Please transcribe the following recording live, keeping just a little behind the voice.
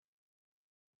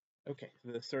Okay,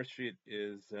 the source sheet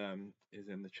is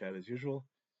in the chat as usual.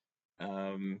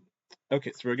 Um,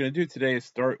 okay, so we're going to do today is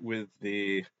start with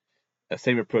the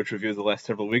same approach review of the last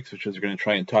several weeks, which is we're going to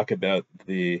try and talk about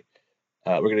we're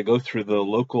going to go through the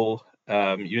local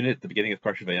unit at the beginning of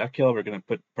Parsha Vayakhel. We're going to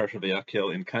put Parsha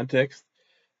Vayakhel in context.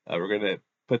 We're going to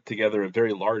put together a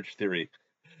very large theory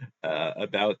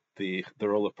about the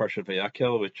role of Parsha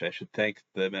Vayakhel, which I should thank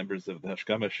the members of the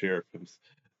Hashkama share from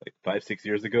like 5, 6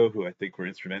 years ago, who I think were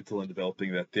instrumental in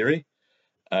developing that theory.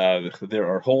 There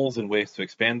are holes and ways to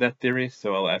expand that theory,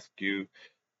 so I'll ask you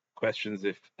questions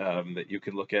if that you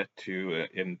can look at to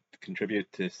and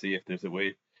contribute to see if there's a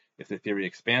way, if the theory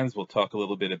expands. We'll talk a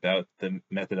little bit about the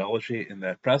methodology in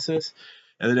that process,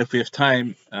 and then if we have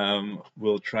time,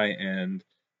 we'll try and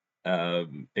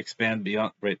expand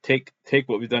beyond. Right, take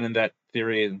what we've done in that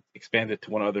theory and expand it to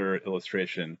one other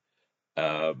illustration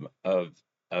of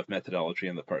methodology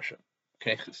in the parsha.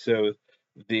 Okay, so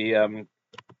the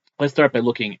let's start by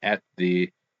looking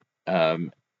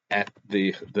um, at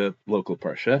the local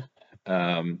parsha.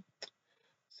 Um,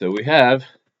 so we have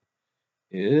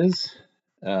is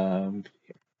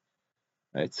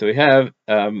right. So we have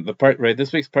the part right.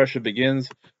 This week's parsha begins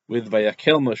with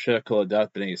Vayakel Moshe Kol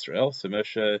Adat Bnei Israel. So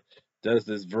Moshe does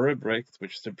this verb, right,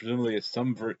 which presumably is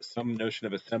some notion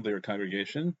of assembly or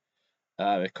congregation.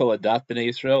 Kol Adat Bnei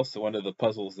Israel. So one of the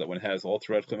puzzles that one has all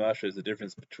throughout Chumash is the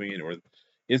difference between, or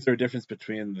is there a difference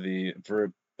between the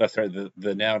verb, sorry,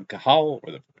 the noun kahal,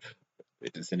 or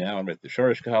it is a noun, right, the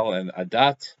shorish kahal, and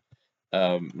adat,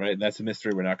 right, and that's a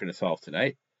mystery we're not going to solve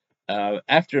tonight.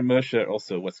 After Moshe,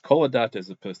 also, what's kol adat as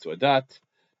opposed to adat?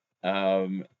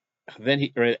 Um, then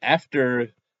he, right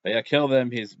after vayakel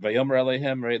them, he's vayomer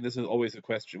alehem, right? This is always a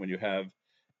question when you have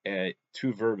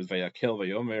two verbs, vayakel,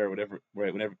 vayomer, or whatever,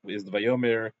 right? Whenever is the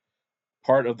vayomer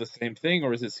part of the same thing,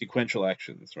 or is it sequential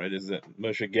actions, right? Is it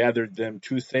Moshe gathered them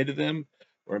to say to them,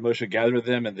 or Moshe gathered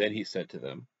them and then he said to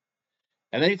them?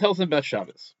 And then he tells them about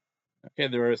Shabbos. Okay,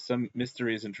 there are some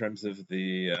mysteries in terms of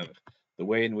the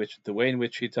way in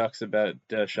which he talks about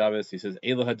Shabbos. He says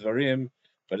Elo Hadvarim,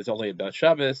 but it's only about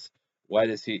Shabbos. Why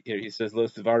does he here? He says Lo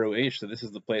Sivaru Eish, so this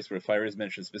is the place where fire is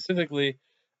mentioned specifically.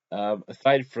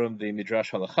 Aside from the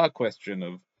Midrash Halacha question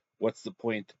of what's the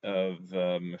point of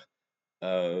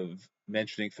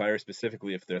mentioning fire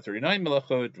specifically if there are 39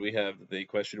 melachot, we have the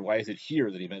question, why is it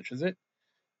here that he mentions it?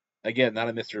 Again, not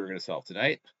a mystery we're going to solve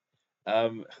tonight.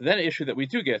 Then an issue that we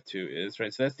do get to is,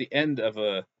 right, so that's the end of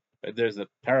there's a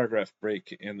paragraph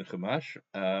break in the Chumash,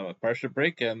 a parsha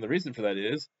break, and the reason for that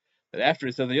is that after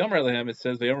it says the Yomer Alehem, it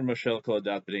says the Yomer Moshe Kol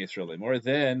Adat B'nai Yisrael Lemor.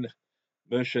 Then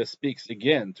Moshe speaks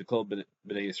again to Kol B'nai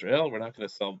Yisrael. We're not going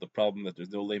to solve the problem that there's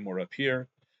no Lemor up here,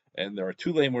 and there are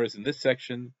two Lemors in this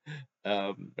section.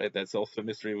 Right, that's also a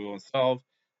mystery we won't solve.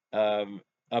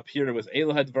 Up here it was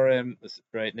Elahad Dvarim.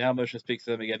 Right now Moshe speaks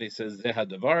to them again. He says Zehad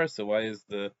Davar. So why is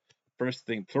the first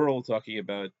thing plural, talking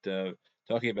about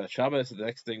Shabbos? The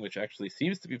next thing, which actually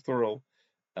seems to be plural,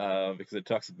 because it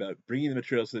talks about bringing the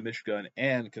materials to the Mishkan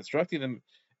and constructing them,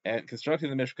 and constructing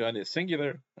the Mishkan is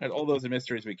singular. Right? All those are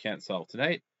mysteries we can't solve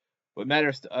tonight. What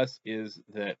matters to us is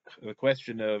that the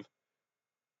question of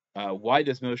why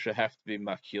does Moshe have to be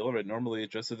makil? Right? Normally,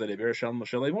 it just says that Eber Shalom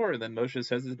Moshe Lemor, and then Moshe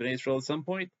says it's Bnei Israel at some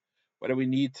point. Why do we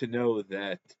need to know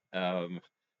that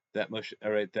that Moshe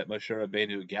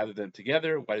Rabbeinu gathered them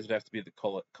together? Why does it have to be the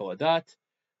Kol Adat?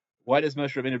 Why does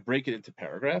Moshe Rabbeinu break it into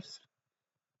paragraphs?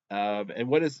 And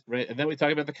what is right? And then we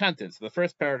talk about the contents. So the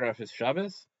first paragraph is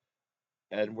Shabbos,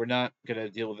 and we're not going to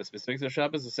deal with the specifics of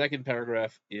Shabbos. The second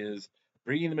paragraph is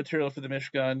bringing the material for the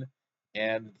Mishkan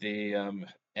and the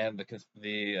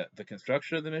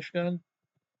construction of the Mishkan.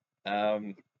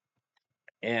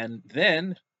 And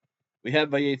then we have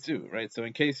Vayetzu, right? So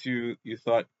in case you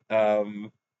thought,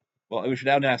 well, we should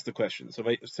now ask the question.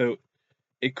 So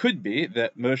it could be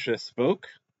that Moshe spoke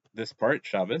this part,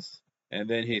 Shabbos, and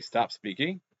then he stopped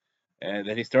speaking, and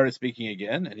then he started speaking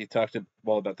again, and he talked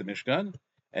all about the Mishkan,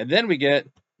 and then we get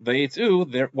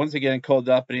Vayetzu, there once again called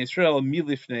up in Israel,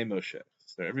 Milifnei Moshe.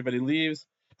 So everybody leaves,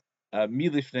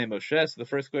 Milifnei Moshe. So the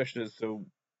first question is, so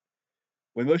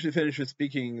when Moshe finishes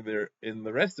speaking there in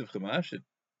the rest of Chumash,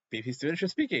 he's finishes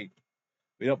speaking.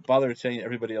 We don't bother saying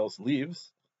everybody else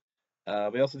leaves.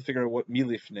 We also figure out what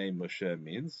Milifnei Moshe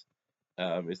means.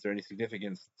 Is there any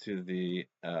significance to the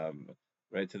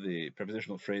to the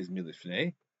prepositional phrase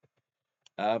Milifnei?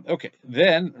 Okay,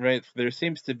 then there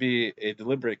seems to be a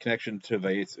deliberate connection to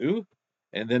Vayetzu,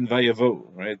 and then Vayavo,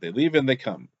 right? They leave and they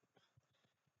come.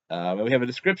 And we have a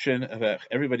description of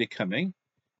everybody coming,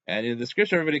 and in the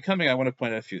description of everybody coming, I want to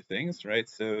point out a few things, right?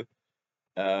 So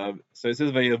it says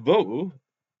Vayavo.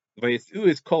 Vayetzu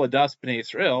is Kol Adas B'nei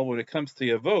Israel. When it comes to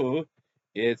Yavo,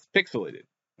 it's pixelated,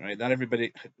 right? Not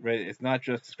everybody, right? It's not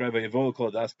just described by Yavol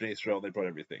Kol Das Bnei Israel. They brought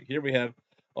everything. Here we have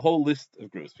a whole list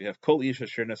of groups. We have Kol Ish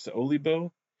Asher Nasa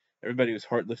Olibo, everybody whose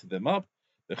heart lifted them up.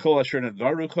 The Kol Asher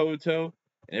Nadvaru Choto,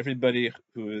 and everybody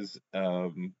whose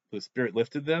spirit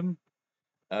lifted them.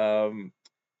 Now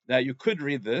you could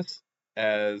read this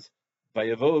as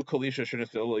Vayavo Kol Ish Asher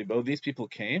Nasa Olibo. These people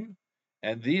came,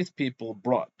 and these people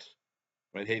brought.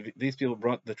 Right? Hey, these people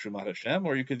brought the Trumat Hashem,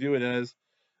 or you could do it as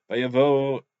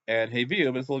Vayavo and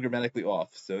Heviu, but it's a little grammatically off.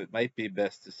 So it might be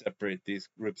best to separate these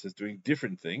groups as doing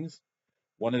different things.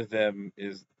 One of them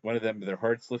their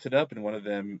hearts lifted up, and one of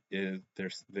them is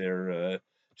their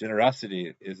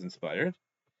generosity is inspired.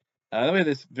 Then we have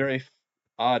this very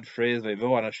odd phrase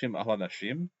Vayavo Anashim Ahla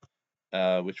Nashim,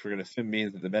 which we're going to assume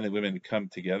means that the men and women come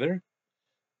together.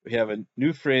 We have a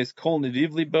new phrase Kol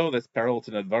Nidiv Libo, that's parallel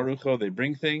to Nadvarucho, they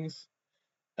bring things.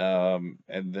 And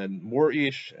then more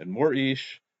ish and more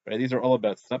ish, right? These are all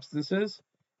about substances,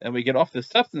 and we get off the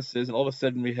substances, and all of a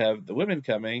sudden we have the women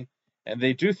coming, and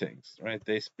they do things, right?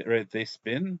 They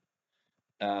spin,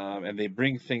 and they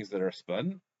bring things that are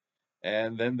spun,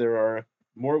 and then there are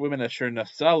more women asher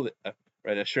nafsali,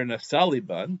 right? Asher nafsali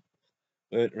ban,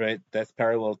 right? That's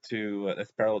parallel to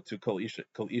kol isha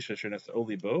asher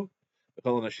nafsali bo,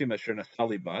 kol nashim asher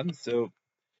nafsali ban. So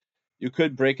you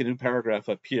could break a new paragraph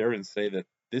up here and say that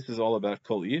this is all about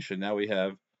Kol Ish, and now we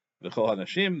have the Chol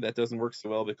Hanashim. That doesn't work so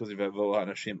well because we have Vo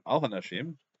Hanashim Al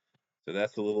Hanashim. So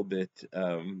that's a little bit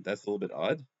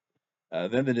odd.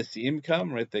 Then the Nesiim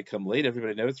come, right? They come late.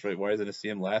 Everybody knows, right? Why is the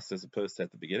Nesiim last as opposed to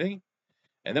at the beginning?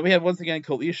 And then we have once again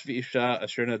Kol Ish V'Isha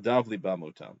Asher Nadav Libam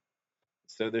Otam.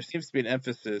 So there seems to be an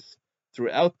emphasis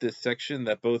throughout this section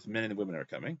that both men and women are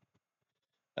coming.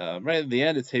 Right in the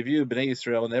end, it's Heviu Bnei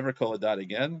Yisrael, never call a dot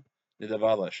again.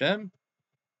 Nidaval Hashem.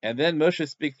 And then Moshe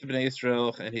speaks to Bnei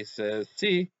Israel and he says,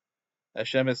 see,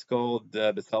 Hashem is called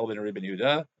B'Tzal ben Uri ben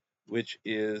Yehuda, which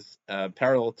is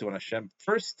parallel to when Hashem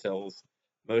first tells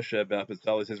Moshe about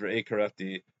B'Tzal. He says, Re'ei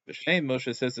karati b'shem.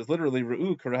 Moshe says it's literally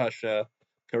Re'u kara Hashem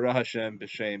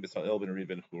b'shem B'Tzal ben Uri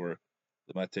ben Hur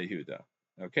l'matei Yehuda.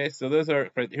 Okay, so those are,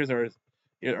 right, here's our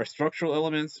structural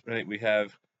elements, right? We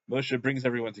have Moshe brings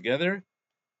everyone together.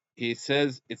 He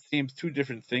says it seems two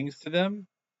different things to them.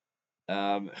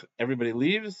 Everybody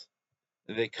leaves.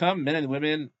 They come, men and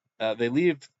women. They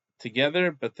leave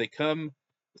together, but they come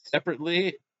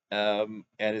separately. And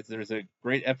there's a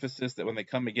great emphasis that when they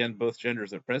come again, both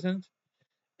genders are present.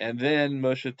 And then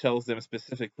Moshe tells them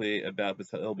specifically about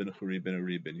B'Tzalel ben Uri ben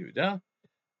Uri ben Yehuda.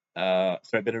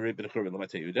 Ben Uri ben Uri ben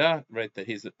Lamatei Yehuda, right? That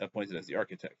he's appointed as the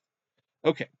architect.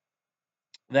 Okay,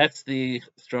 that's the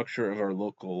structure of our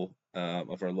local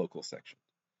section.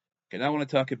 Okay, now I want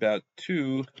to talk about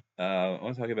two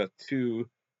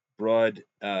broad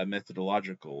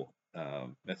methodological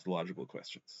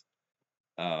questions.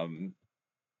 The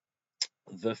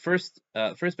first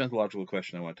methodological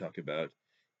question I want to talk about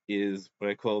is what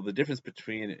I call the difference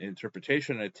between an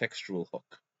interpretation and a textual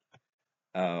hook.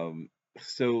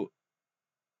 So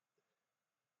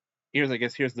here's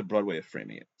the broad way of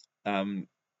framing it.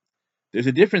 There's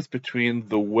a difference between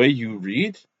the way you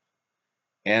read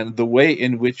and the way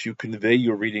in which you convey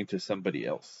your reading to somebody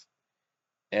else.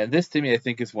 And this, to me, I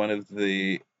think is one of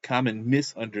the common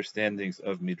misunderstandings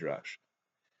of Midrash.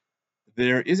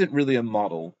 There isn't really a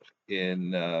model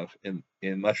in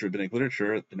much rabbinic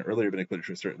literature, in early rabbinic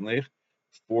literature certainly,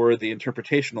 for the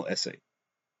interpretational essay.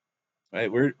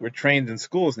 Right? We're trained in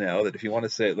schools now that if you want to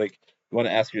say, like, you want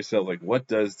to ask yourself, like, what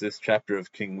does this chapter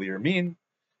of King Lear mean?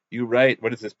 You write,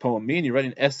 what does this poem mean? You write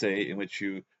an essay in which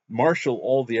you marshal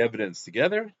all the evidence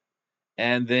together,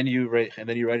 and then you write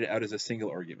it out as a single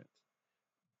argument.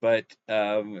 But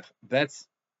that's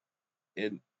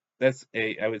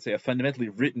I would say a fundamentally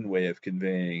written way of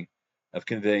conveying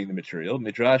the material.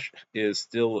 Midrash is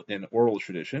still an oral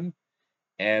tradition,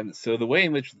 and so the way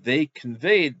in which they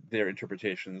conveyed their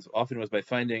interpretations often was by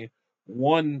finding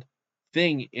one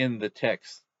thing in the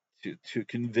text to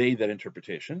convey that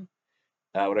interpretation,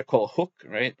 what I call a hook,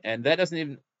 right? And that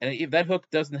hook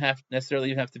doesn't necessarily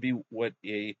even have to be what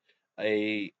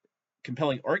a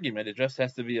compelling argument. It just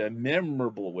has to be a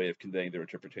memorable way of conveying their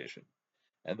interpretation.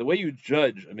 And the way you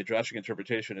judge a midrashic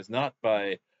interpretation is not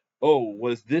by,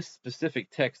 was this specific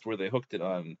text where they hooked it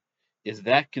on, is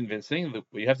that convincing? What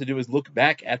you have to do is look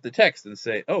back at the text and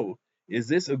say, is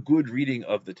this a good reading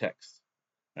of the text?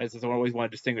 Right? So I always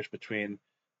want to distinguish between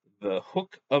the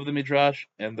hook of the midrash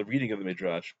and the reading of the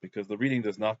midrash, because the reading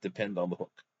does not depend on the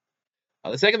hook.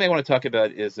 The second thing I want to talk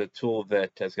about is a tool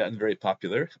that has gotten very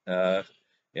popular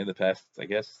in the past, I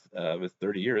guess, with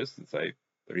 30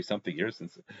 something years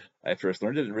since I first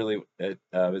learned it. And really,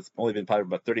 it's only been popular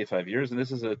about 35 years. And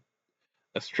this is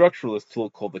a structuralist tool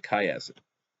called the chiasm.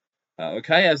 A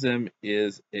chiasm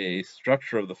is a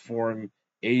structure of the form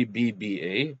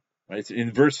ABBA, right? It's an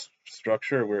inverse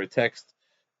structure where a text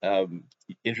um,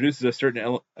 introduces a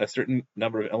certain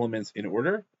number of elements in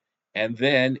order, and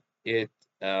then it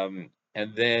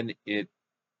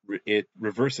it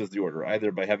reverses the order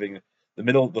either by having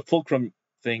the fulcrum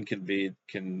thing can be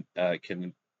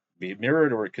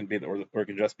mirrored, or it can be or it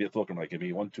can just be a fulcrum, like it can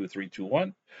be 1 2 3 2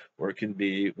 1, or it can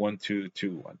be 1 2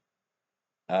 2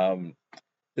 1.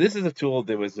 This is a tool.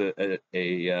 There was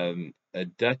a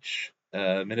Dutch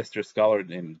minister scholar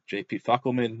named J.P.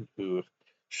 Fackelman who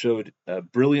showed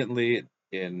brilliantly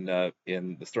in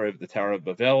the story of the Tower of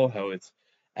Babel how it's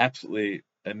absolutely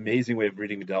amazing way of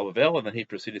reading Migdal Babel, and then he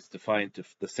proceeded to find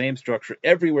the same structure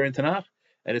everywhere in Tanakh,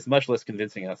 and it's much less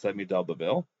convincing outside Migdal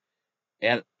Babel.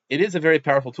 And it is a very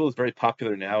powerful tool. It's very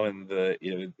popular now in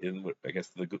I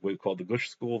guess what we call the Gush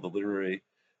school, the literary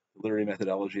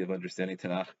methodology of understanding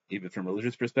Tanakh, even from a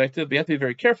religious perspective. But you have to be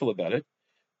very careful about it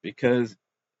because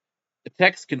a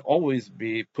text can always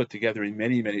be put together in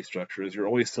many, many structures. You're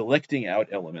always selecting out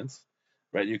elements,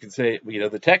 right? You can say,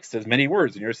 the text has many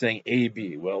words, and you're saying A,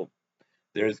 B. Well,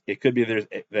 it could be there's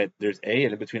A,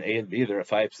 and in between A and B there are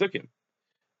 5 psukim.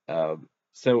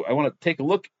 So I want to take a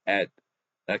look at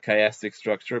a chiastic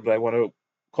structure, but I want to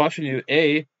caution you: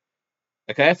 a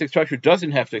chiastic structure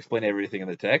doesn't have to explain everything in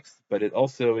the text, but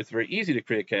it's very easy to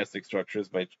create chiastic structures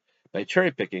by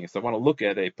cherry picking. So I want to look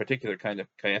at a particular kind of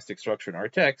chiastic structure in our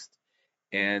text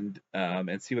and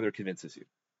see whether it convinces you.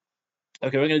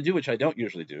 Okay, what I'm going to do, which I don't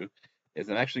usually do, is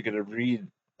I'm actually going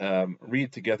to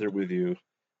read together with you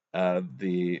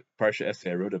the Parsha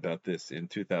essay I wrote about this in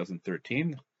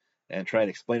 2013, and try and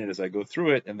explain it as I go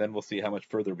through it, and then we'll see how much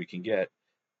further we can get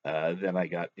than I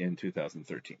got in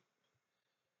 2013.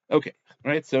 Okay,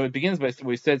 right. So it begins by what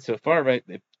we said so far, right?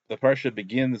 The parsha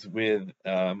begins with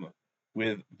Vayakel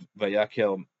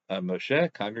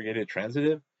Moshe, congregated,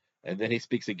 transitive, and then he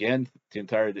speaks again to the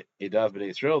entire Edav B'nai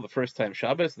Israel. The first time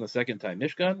Shabbos, and the second time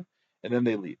Mishkan, and then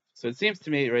they leave. So it seems to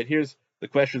me, right? Here's the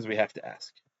questions we have to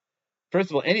ask.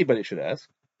 First of all, anybody should ask,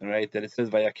 right? That it says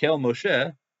Vayakel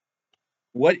Moshe.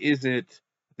 What is it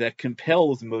that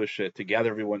compels Moshe to gather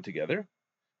everyone together?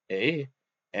 A.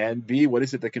 And B, what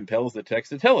is it that compels the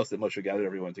text to tell us that Moshe gathered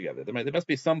everyone together? There must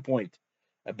be some point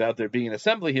about there being an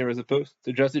assembly here, as opposed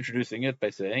to just introducing it by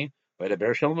saying,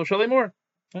 "Vaydaber Shalom Moshe Lemor,"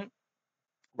 right?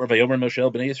 Or "Vayomer Moshe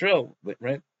B'nai Yisrael,"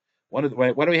 right? Why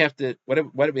do we have to? Why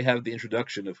do we have the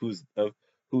introduction of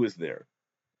who is there?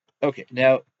 Okay,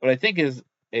 now what I think is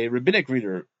a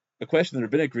question the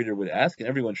rabbinic reader would ask, and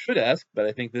everyone should ask, but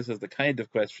I think this is the kind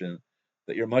of question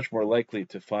that you're much more likely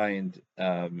to find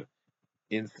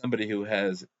in somebody who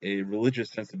has a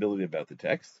religious sensibility about the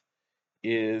text.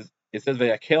 It says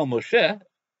Vayakel Moshe.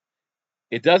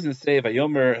 It doesn't say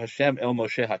Vayomer Hashem El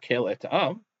Moshe Hakel Et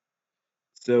Am.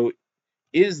 So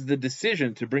is the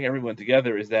decision to bring everyone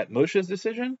together, is that Moshe's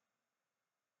decision?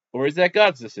 Or is that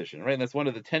God's decision, right? And that's one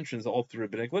of the tensions all through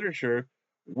rabbinic literature.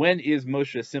 When is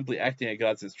Moshe simply acting at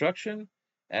God's instruction?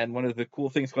 And one of the cool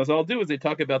things Chazal do is they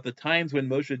talk about the times when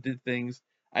Moshe did things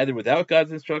either without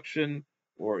God's instruction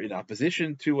or in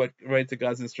opposition to to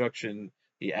God's instruction.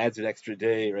 He adds an extra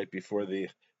day right before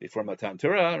Matan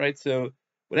Torah, right? So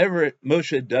whenever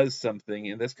Moshe does something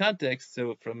in this context,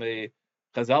 so from a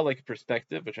Chazalic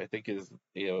perspective, which I think is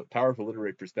a powerful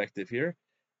literary perspective here,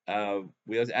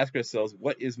 we have to ask ourselves,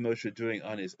 what is Moshe doing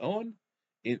on his own,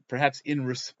 perhaps in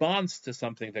response to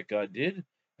something that God did,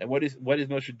 and what is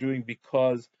Moshe doing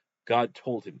because God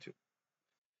told him to?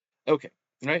 Okay,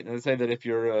 right. And I say that if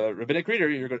you're a rabbinic reader,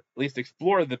 you're going to at least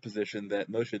explore the position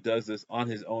that Moshe does this on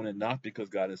his own and not because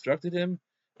God instructed him,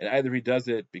 and either he does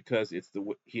it because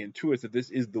he intuits that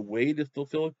this is the way to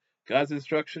fulfill God's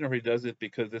instruction, or he does it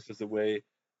because this is a way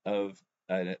of,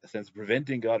 in a sense,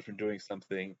 preventing God from doing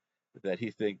something that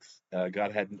he thinks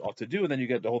God hadn't ought to do. And then you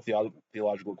get the whole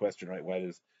theological question, right?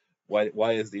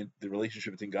 Why is the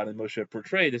relationship between God and Moshe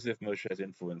portrayed as if Moshe has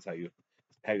influence how you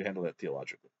handle that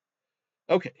theologically?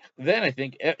 Okay, then I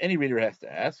think any reader has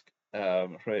to ask,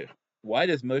 right? Why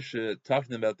does Moshe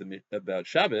talking about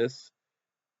Shabbos?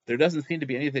 There doesn't seem to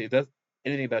be anything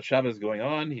about Shabbos going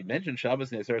on. He mentioned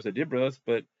Shabbos in Aseres HaDibros,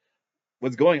 but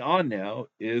what's going on now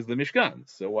is the Mishkan.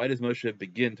 So why does Moshe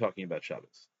begin talking about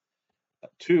Shabbos?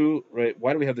 Two, right?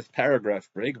 Why do we have this paragraph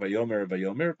break?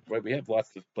 Vayomer. Right? We have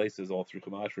lots of places all through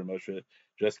Chumash where Moshe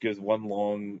just gives one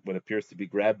long, what appears to be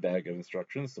grab bag of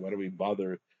instructions. So why do we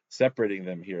bother separating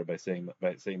them here by saying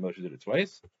Moshe did it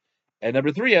twice? And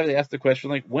number three, they ask the question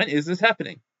like, when is this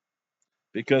happening?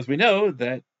 Because we know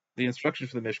that the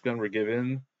instructions for the Mishkan were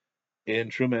given in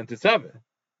Truma and Tetzaveh,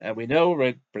 And we know,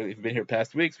 right, if you've been here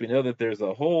past weeks, we know that there's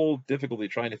a whole difficulty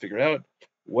trying to figure out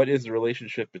what is the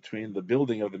relationship between the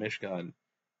building of the Mishkan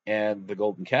and the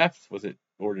golden calf. Was it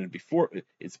ordered before?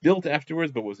 It's built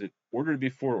afterwards, but was it ordered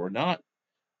before or not?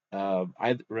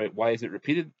 Right, why is it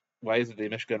repeated? Why is it the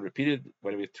Mishkan repeated? Why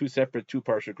do we have two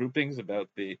partial groupings about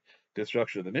the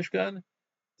construction of the Mishkan?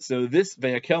 So this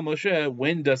Vayakel Moshe,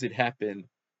 when does it happen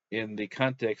in the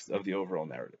context of the overall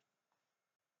narrative?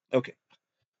 Okay,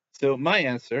 so my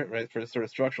answer, right, for the sort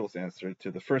of structural answer to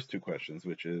the first two questions,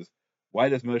 which is why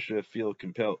does Moshe feel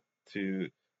compelled to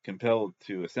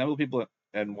assemble people,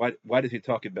 and why does he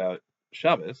talk about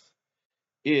Shabbos?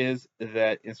 Is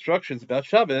that instructions about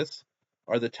Shabbos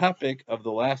are the topic of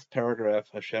the last paragraph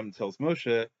Hashem tells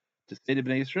Moshe to say to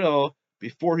Bnei Yisrael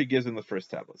before he gives them the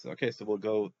first tablets. Okay, so we'll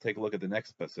go take a look at the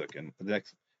next pasuk and the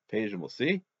next page, and we'll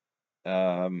see.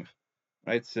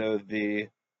 Right, so the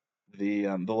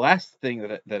last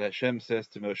thing that Hashem says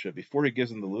to Moshe before he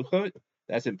gives him the luchot,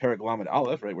 that's in Perek Lamed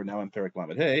Aleph, right? We're now in Perek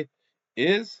Lamed Hey,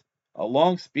 is a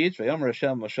long speech. Vayomer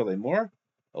Hashem Moshe Lemor,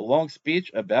 a long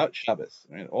speech about Shabbos.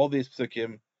 Right? All these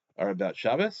psukim are about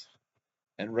Shabbos,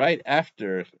 and right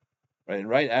after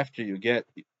you get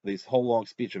this whole long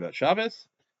speech about Shabbos,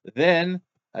 then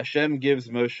Hashem gives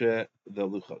Moshe the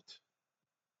luchot.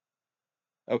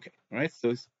 Okay, right.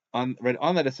 So on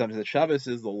that assumption that Shabbos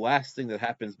is the last thing that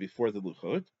happens before the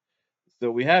luchot.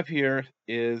 So we have here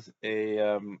is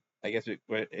a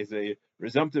is a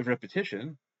resumptive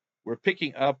repetition. We're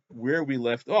picking up where we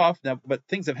left off now, but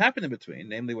things have happened in between.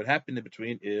 Namely, what happened in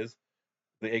between is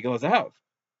the Egel HaZahav.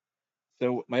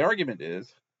 So my argument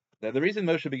is that the reason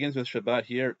Moshe begins with Shabbat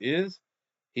here is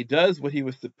he does what he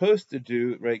was supposed to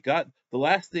do. Right? God, the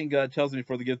last thing God tells him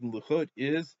before they give them luchot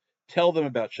is tell them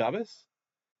about Shabbos.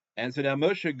 And so now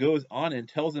Moshe goes on and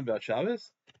tells them about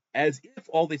Shabbos as if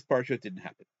all these parshot didn't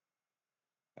happen.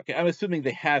 Okay, I'm assuming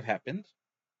they have happened,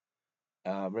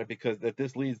 right? Because that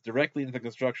this leads directly into the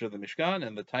construction of the Mishkan,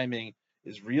 and the timing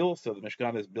is real. So the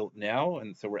Mishkan is built now,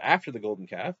 and so we're after the golden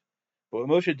calf. But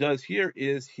what Moshe does here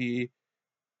is he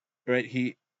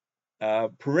parenthesizes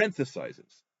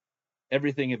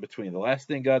everything in between. The last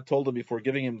thing God told him before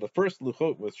giving him the first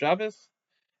luchot was Shabbos,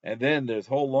 and then there's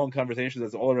whole long conversations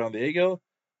that's all around the Egel.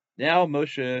 Now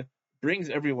Moshe brings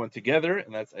everyone together,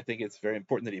 and I think it's very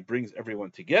important that he brings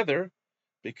everyone together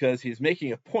because he's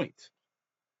making a point.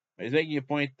 He's making a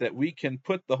point that we can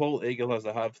put the whole Egel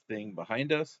HaZahav thing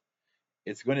behind us.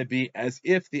 It's going to be as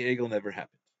if the Egel never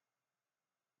happened.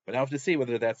 But I have to see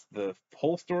whether that's the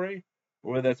whole story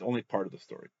or whether that's only part of the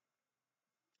story.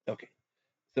 Okay,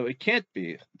 so it can't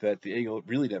be that the Egel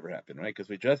really never happened, right? Because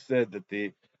we just said that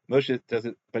the Moshe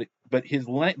doesn't, but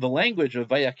the language of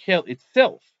Vayakel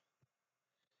itself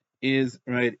is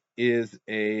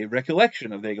a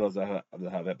recollection of the Egel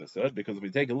HaZahav episode, because if we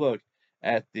take a look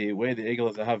at the way the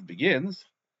Egel HaZahav begins,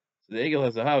 the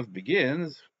Egel HaZahav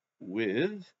begins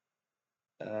with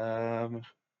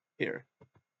here.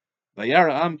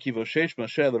 Vayara am ki voshesh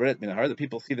Moshe l'ret min har. The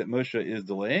people see that Moshe is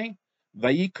delaying.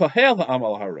 Vayikohel ha'am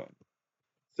al haron.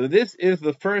 So this is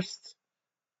the first.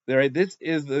 This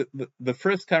is the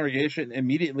first congregation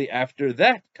immediately after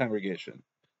that congregation.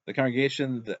 The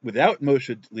congregation without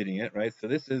Moshe leading it, right? So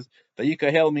this is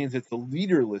Vayikahel means it's a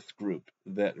leaderless group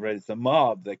it's a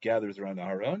mob that gathers around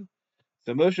Aaron.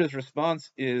 So Moshe's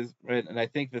response is right, and I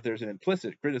think that there's an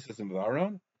implicit criticism of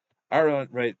Aaron. Aaron,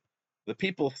 right? The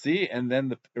people see, and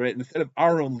then instead of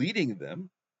Aaron leading them,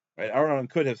 right? Aaron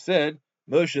could have said,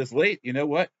 Moshe is late. You know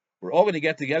what? We're all going to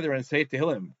get together and say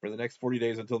Tehillim for the next 40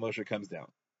 days until Moshe comes down.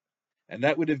 And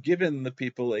that would have given the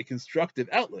people a constructive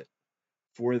outlet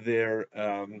for their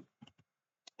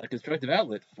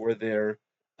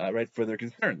for their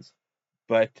concerns.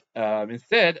 But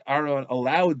instead, Aaron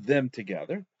allowed them to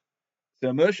gather.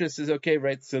 So Moshe says, okay,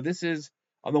 right. So this is,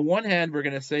 on the one hand, we're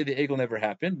going to say the Egel never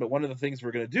happened, but one of the things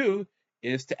we're going to do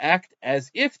is to act as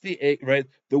if the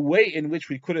way in which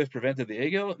we could have prevented the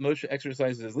Egel. Moshe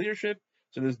exercises his leadership.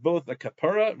 So there's both a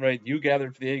kapara, right? You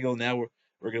gathered for the Egel. Now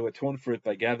we're going to atone for it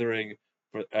by gathering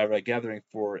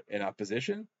for an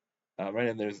opposition, right?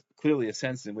 And there's clearly a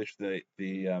sense in which the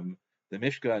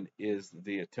Mishkan is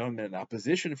the atonement and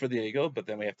opposition for the Egel, but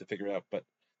then we have to figure out, but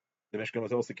the Mishkan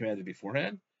was also commanded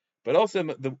beforehand. But also,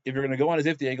 if you're going to go on as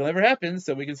if the Egel never happened,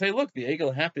 so we can say, look, the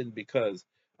Egel happened because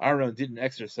Aaron didn't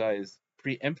exercise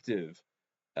preemptive,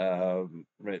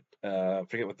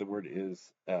 forget what the word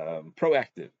is,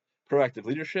 proactive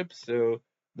leadership. So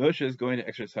Moshe is going to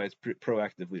exercise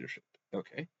proactive leadership.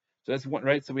 Okay, so that's one,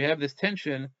 right? So we have this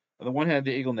tension. On the one hand,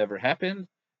 the Egel never happened,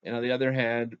 and on the other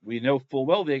hand, we know full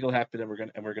well the Egel happened, and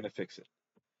we're going to fix it.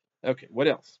 Okay, what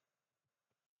else?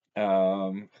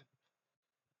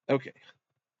 Okay.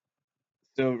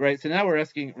 So now we're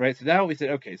asking, so now we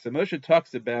said, okay, so Moshe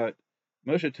talks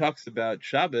about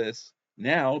Shabbos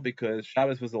now because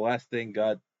Shabbos was the last thing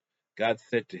God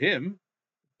said to him.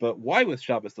 But why was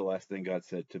Shabbos the last thing God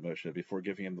said to Moshe before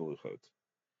giving him the Luchot?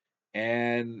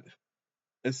 And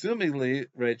assumingly,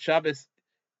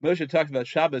 Moshe talked about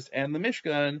Shabbos and the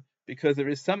Mishkan because there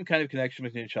is some kind of connection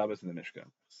between Shabbos and the Mishkan.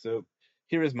 So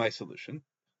here is my solution.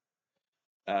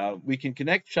 We can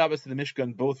connect Shabbos to the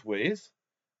Mishkan both ways.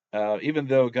 Even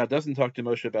though God doesn't talk to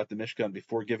Moshe about the Mishkan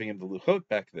before giving him the Luchot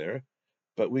back there,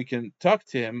 but we can talk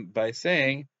to him by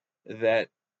saying that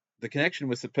the connection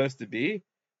was supposed to be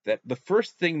that the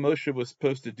first thing Moshe was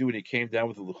supposed to do when he came down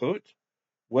with the Luchot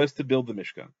was to build the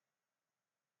Mishkan.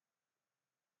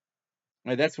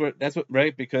 Right, that's what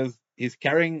because he's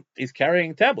carrying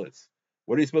tablets.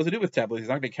 What are you supposed to do with tablets? He's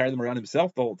not going to carry them around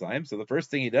himself the whole time. So the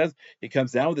first thing he does, he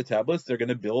comes down with the tablets. They're going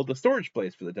to build a storage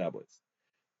place for the tablets.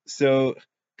 So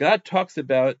God talks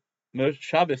about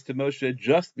Shabbos to Moshe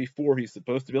just before he's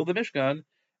supposed to build the Mishkan,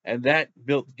 and that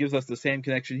gives us the same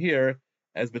connection here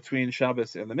as between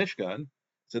Shabbos and the Mishkan.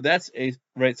 So that's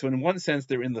So in one sense,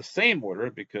 they're in the same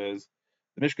order because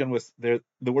the Mishkan was there.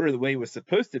 The order the way it was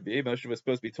supposed to be. Moshe was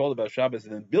supposed to be told about Shabbos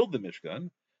and then build the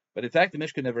Mishkan, but in fact, the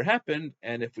Mishkan never happened.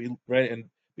 And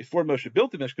before Moshe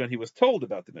built the Mishkan, he was told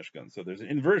about the Mishkan. So there's an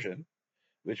inversion,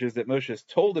 which is that Moshe is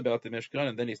told about the Mishkan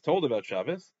and then he's told about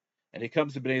Shabbos, and he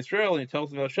comes to Bnei Israel and he tells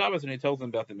them about Shabbos and he tells them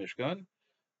about the Mishkan,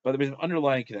 but there's an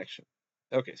underlying connection.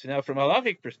 Okay, so now from a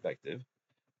halachic perspective,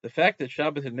 the fact that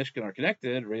Shabbos and Mishkan are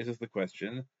connected raises the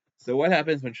question, so what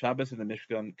happens when Shabbos and the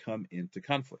Mishkan come into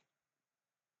conflict?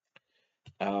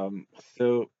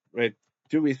 So,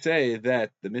 do we say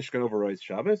that the Mishkan overrides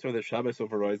Shabbos or that Shabbos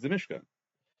overrides the Mishkan?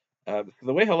 So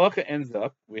the way halacha ends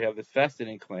up, we have this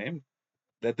fascinating claim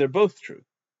that they're both true.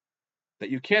 That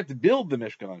you can't build the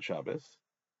Mishkan on Shabbos,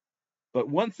 but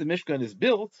once the Mishkan is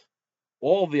built,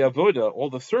 all the avoda, all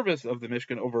the service of the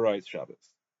Mishkan overrides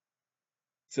Shabbos.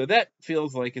 So that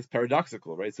feels like it's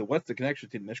paradoxical, right? So what's the connection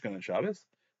between the Mishkan and Shabbos?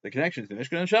 The connection to the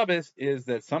Mishkan and Shabbos is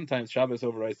that sometimes Shabbos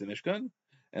overrides the Mishkan,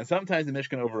 and sometimes the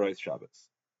Mishkan overrides Shabbos.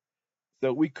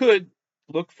 So we could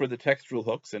look for the textual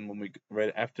hooks, and when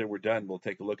after we're done, we'll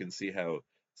take a look and see how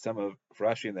some of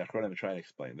Rashi and the Achronim try and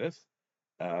explain this,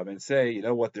 and say, you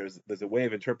know what, there's a way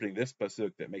of interpreting this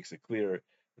pasuk that makes it clear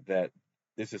that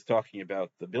this is talking about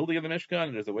the building of the Mishkan,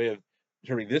 and there's a way of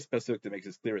interpreting this pasuk that makes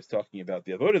it clear it's talking about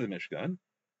the avodah of the Mishkan.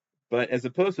 But as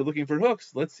opposed to looking for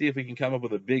hooks, let's see if we can come up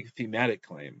with a big thematic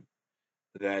claim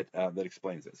that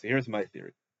explains it. So here's my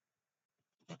theory.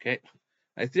 Okay,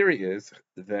 my theory is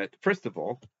that first of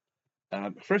all, we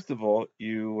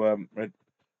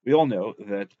all know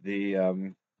that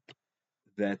the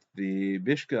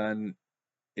Mishkan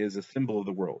is a symbol of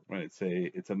the world, right?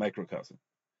 It's a microcosm,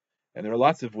 and there are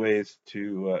lots of ways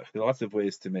to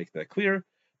make that clear.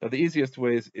 But the easiest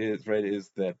ways is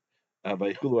that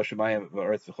by Chulu Hashemayim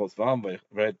v'Aretz v'Chol Zvam,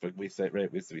 right? But we say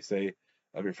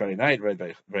every Friday night,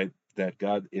 right, that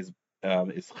God is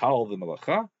Chal the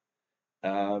Malacha,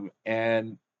 and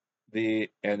in the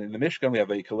Mishkan we have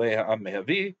Vayikale Ha'am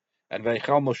Mehavi and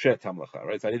Vayichal Moshe Tamlacha,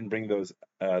 right? So I didn't bring those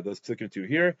particular two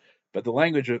here, but the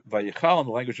language of Vayichal and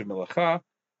the language of Melacha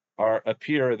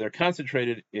they're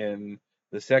concentrated in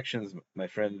the sections. My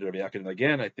friend Rabbi Yaakov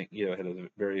again, I think, had a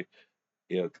very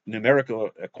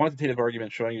numerical, quantitative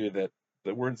argument showing you that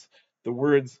the words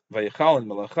Vayichal and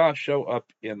Melacha show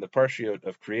up in the parshiot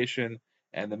of creation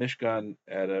and the Mishkan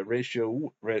at a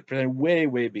ratio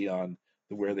way beyond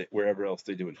wherever else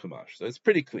they do in Chumash. So it's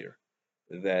pretty clear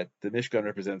that the Mishkan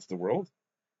represents the world,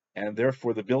 and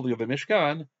therefore the building of the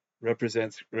Mishkan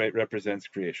represents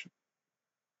creation.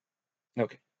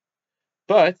 Okay.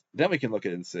 But then we can look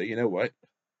at it and say, you know what?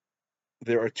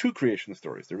 There are two creation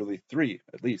stories. There are really three,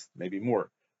 at least, maybe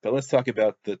more. But let's talk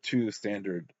about the two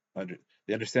standard, the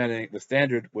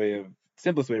standard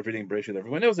simplest way of reading Bereshit that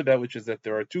everyone knows about, which is that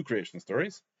there are two creation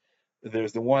stories.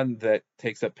 There's the one that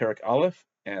takes up Perek Aleph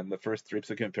and the first three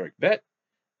psukim Perek Bet,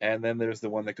 and then there's the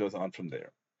one that goes on from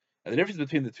there. And the difference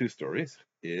between the two stories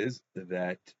is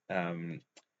that among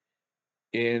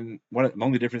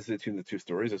the differences between the two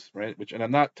stories is and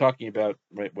I'm not talking about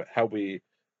how we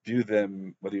view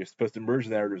them, whether you're supposed to merge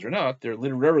the narratives or not. They're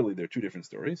two different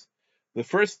stories. The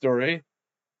first story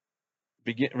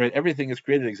everything is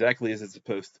created exactly as it's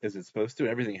supposed to,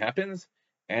 and everything happens,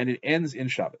 and it ends in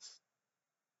Shabbos.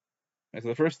 So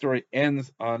the first story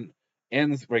ends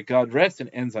where God rests and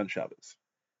ends on Shabbos.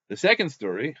 The second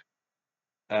story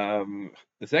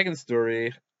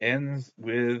ends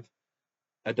with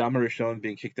Adam Rishon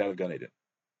being kicked out of Gan Eden.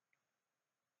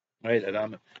 Right,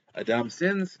 Adam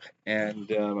sins,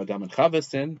 and Adam and Chava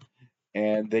sin,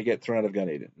 and they get thrown out of Gan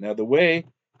Eden. Now, the way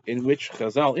in which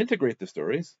Chazal integrate the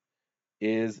stories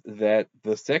is that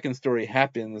the second story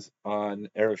happens on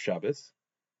Erev Shabbos,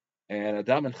 and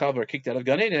Adam and Chava are kicked out of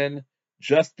Gan Eden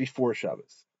just before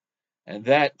Shabbos. And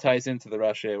that ties into the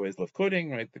Rashi always love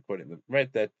quoting,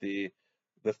 right? That the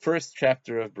first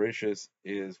chapter of Bereshis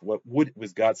is what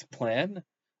was God's plan.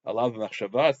 Alav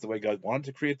Machshava, it's the way God wanted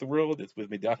to create the world. It's with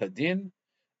Midat Hadin,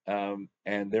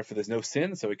 and therefore there's no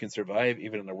sin, so it can survive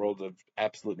even in a world of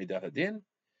absolute Midat Hadin.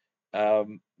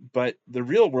 But the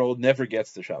real world never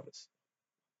gets to Shabbos,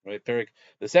 right?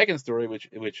 The second story,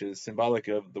 which is symbolic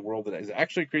of the world that is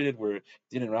actually created, where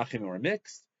Din and Rachim are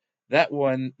mixed, that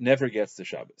one never gets to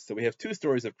Shabbos. So we have two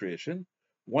stories of creation,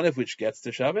 one of which gets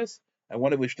to Shabbos, and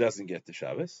one of which doesn't get to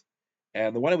Shabbos.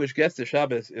 And the one of which gets to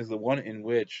Shabbos is the one in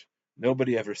which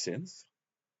nobody ever sins,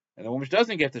 and the one which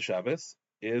doesn't get to Shabbos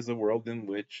is a world in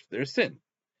which there's sin.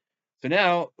 So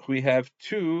now we have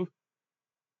two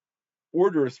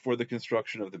orders for the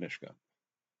construction of the Mishkan.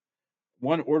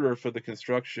 One order for the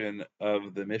construction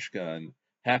of the Mishkan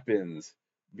happens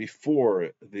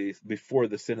before the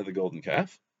sin of the golden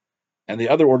calf, and the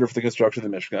other order for the construction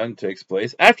of the Mishkan takes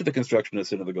place after the construction of the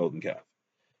sin of the golden calf.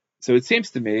 So it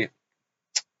seems to me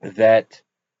that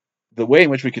the way in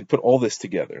which we can put all this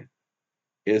together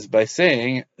is by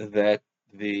saying that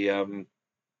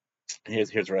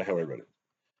here's how I wrote it.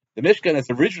 The Mishkan,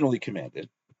 as originally commanded,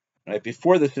 right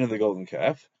before the sin of the golden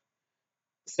calf,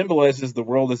 symbolizes the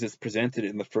world as it's presented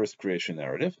in the first creation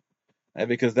narrative, right?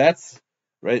 Because that's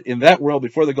right in that world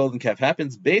before the golden calf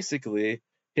happens. Basically,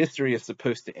 history is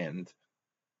supposed to end,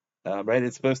 right?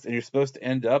 You're supposed to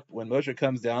end up when Moshe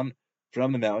comes down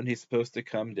from the mountain. He's supposed to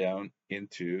come down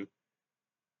into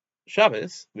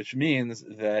Shabbos, which means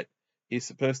that he's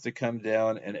supposed to come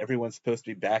down, and everyone's supposed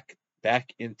to be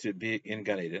back into be in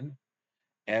Gan Eden.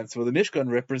 And so, what the Mishkan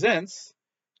represents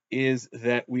is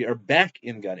that we are back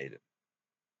in Gan Eden.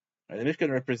 Right? The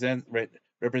Mishkan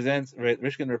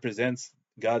represents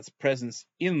God's presence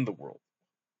in the world.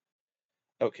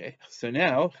 Okay, so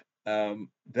now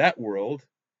that world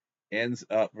ends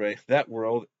up right. That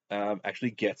world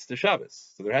actually gets to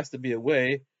Shabbos. So there has to be a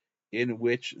way in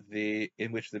which the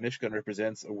Mishkan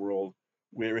represents a world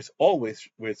where it's always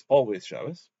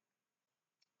Shabbos.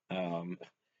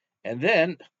 And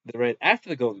then right after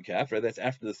the golden calf, right? That's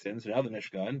after the sin. So now the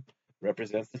Mishkan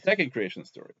represents the second creation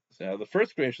story. So now the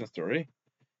first creation story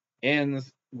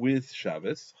ends with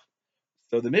Shabbos.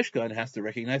 So the Mishkan has to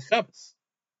recognize Shabbos.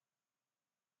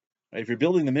 Right? If you're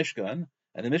building the Mishkan,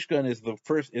 and the Mishkan is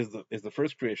the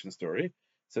first creation story,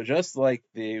 so just like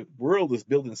the world is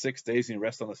built in 6 days and you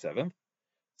rest on the seventh,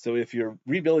 so if you're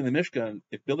rebuilding the Mishkan,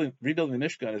 rebuilding the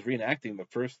Mishkan is reenacting the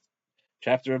first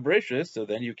chapter of Bereshis, so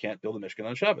then you can't build a Mishkan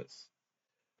on Shabbos.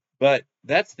 But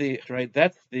that's the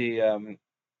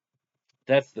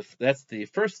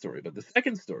first story. But the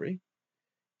second story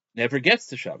never gets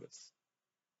to Shabbos,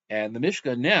 and the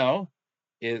Mishkan now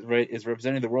is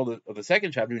representing the world of the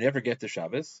second chapter. You never get to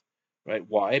Shabbos, right?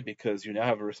 Why? Because you now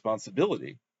have a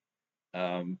responsibility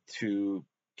to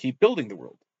keep building the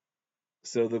world.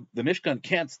 So the Mishkan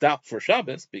can't stop for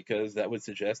Shabbos because that would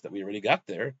suggest that we already got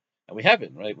there, and we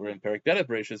haven't, right? We're in Perek Bet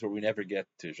Bereshis where we never get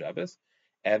to Shabbos,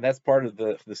 and that's part of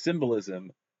the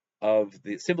symbolism of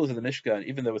the Mishkan.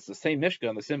 Even though it's the same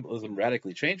Mishkan, the symbolism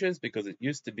radically changes because it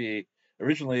used to be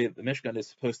originally the Mishkan is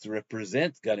supposed to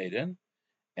represent Gan Eden,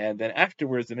 and then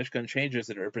afterwards the Mishkan changes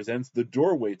and it represents the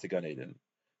doorway to Gan Eden.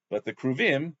 But the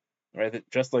Kruvim, right,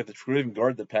 just like the Kruvim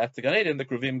guard the path to Gan Eden, the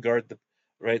Kruvim guard the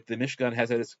Mishkan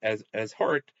has as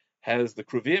heart has the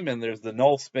Kruvim, and there's the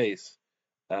null space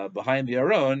behind the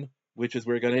Aron, which is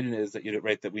where Gan Eden is that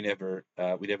that we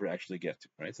never actually get to,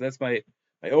 right? So that's my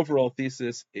overall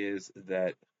thesis, is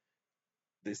that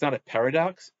it's not a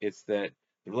paradox. It's that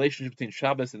the relationship between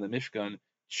Shabbos and the Mishkan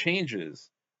changes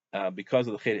because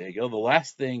of the Chet Egel. The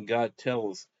last thing God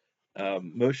tells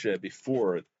Moshe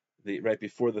before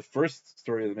the first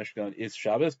story of the Mishkan is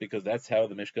Shabbos, because that's how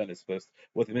the Mishkan is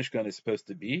supposed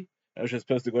to be. Moshe is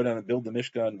supposed to go down and build the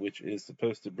Mishkan, which is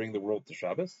supposed to bring the world to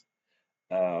Shabbos.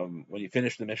 When you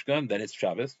finish the Mishkan, then it's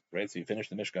Shabbos, right? So you finish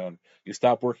the Mishkan, you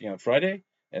stop working on Friday,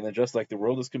 and then just like the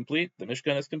world is complete, the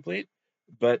Mishkan is complete.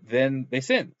 But then they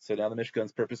sin, so now the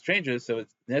Mishkan's purpose changes. So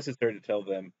it's necessary to tell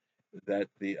them that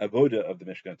the avoda of the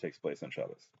Mishkan takes place on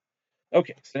Shabbos.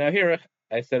 Okay, so now here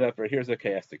I set up, here's a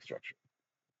chiastic structure.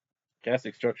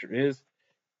 Chiastic structure is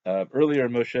earlier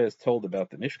Moshe is told about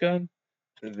the Mishkan,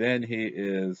 then he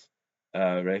is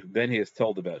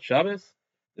told about Shabbos,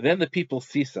 then the people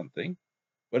see something.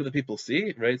 What do the people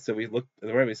see? Right. So we look.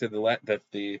 We said that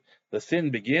the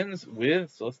sin begins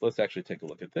with. So let's actually take a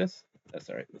look at this. That's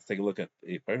all right. Let's take a look at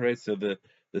right. So the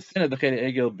the sin of the Chet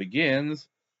Egel begins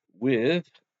with,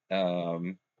 so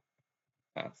I'm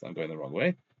going the wrong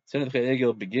way. Sin of the Chet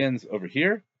Egel begins over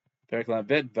here, Perek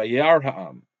Lamed Vayar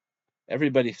Ha'am.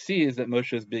 Everybody sees that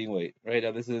Moshe is being late, right?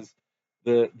 Now this is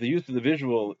the use of the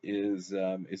visual is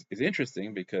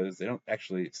interesting because they don't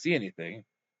actually see anything.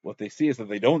 What they see is that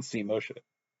they don't see Moshe.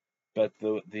 But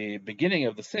the beginning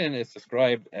of the sin is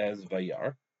described as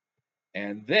Vayar.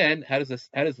 And then how does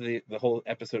the whole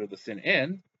episode of the sin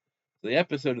end? The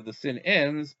episode of the sin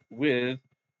ends with,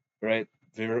 right,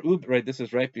 right, this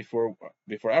is right before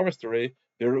our story.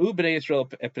 Bnei Israel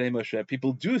epnei Moshe.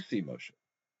 People do see Moshe.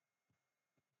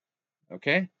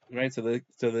 Okay, right. So the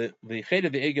Chet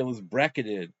of the Egel is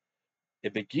bracketed.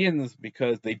 It begins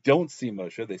because they don't see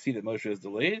Moshe. They see that Moshe is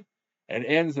delayed, and it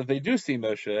ends that they do see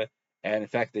Moshe. And in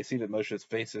fact, they see that Moshe's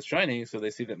face is shining, so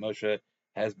they see that Moshe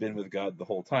has been with God the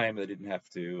whole time. They didn't have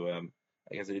to.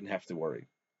 I guess they didn't have to worry.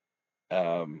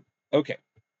 Okay.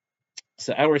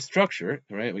 So our structure,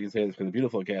 right? We can say this for the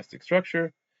beautiful gastic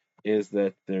structure, is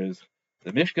that there's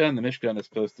the Mishkan. The Mishkan is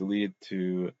supposed to lead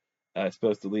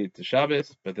to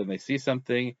Shabbos, but then they see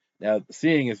something. Now,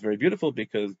 seeing is very beautiful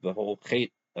because the whole Chet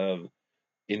of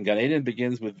in Gan Eden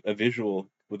begins with a visual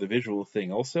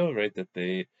thing also, right? That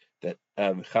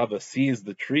Chava sees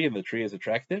the tree and the tree is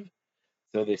attractive,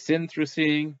 so they sin through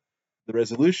seeing. The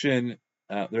resolution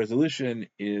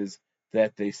is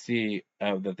that they see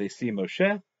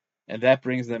Moshe, and that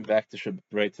brings them back to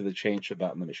right to the chain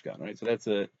Shabbat and the Mishkan, right? So that's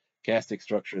a castic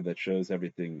structure that shows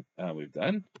everything we've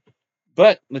done.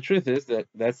 But the truth is that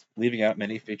that's leaving out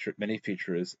many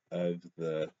features of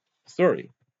the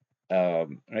story. Right,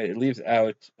 it leaves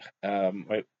out.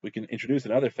 Right, we can introduce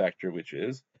another factor, which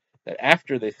is that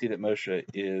after they see that Moshe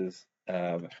is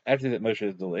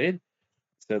delayed,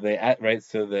 so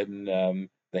then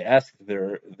they ask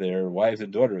their wives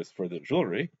and daughters for their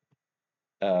jewelry,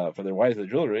 and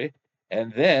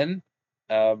then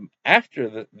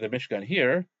after the Mishkan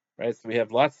here, right? So we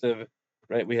have lots of,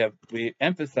 right? We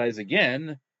emphasize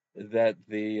again that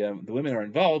the women are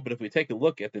involved, but if we take a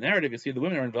look at the narrative, you see the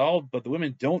women are involved, but the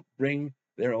women don't bring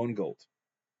their own gold.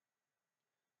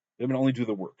 The women only do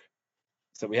the work.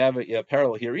 So we have a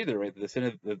parallel here either, right? The sin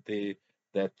of the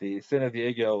sin of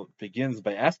the Egel begins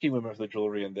by asking women for the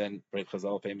jewelry, and then, right,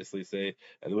 Chazal famously say,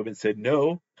 and the women said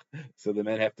no, so the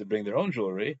men have to bring their own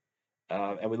jewelry.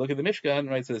 And we look at the Mishkan,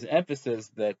 right? So there's an emphasis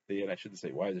that and I shouldn't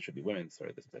say why there should be women.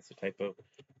 Sorry, that's a typo.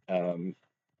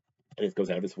 It goes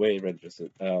out of its way, right, just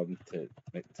to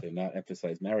not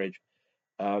emphasize marriage.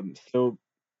 So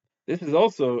this is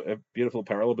also a beautiful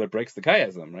parallel, but it breaks the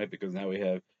chiasm, right? Because now we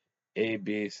have A,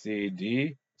 B, C,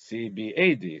 D, C, B,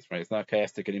 A, D, right? It's not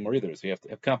chiastic anymore either, so you have to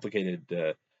have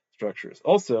complicated structures.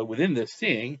 Also, within this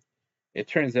seeing, it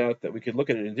turns out that we could look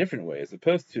at it in different ways. As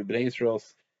opposed to Bnei Israel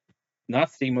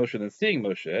not seeing Moshe and seeing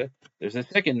Moshe, there's a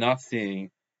second not seeing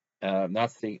and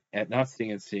seeing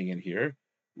in here,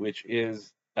 which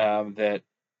is that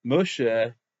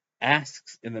Moshe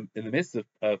asks in the midst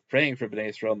of praying for Bnei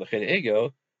Israel and the Chet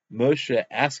Ego, Moshe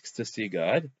asks to see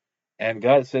God, and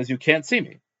God says, "You can't see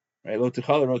me, right? Lo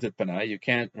tuchal rotet panai.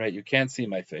 You can't see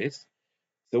my face."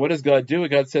 So what does God do?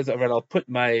 God says, "All right, I'll put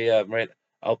my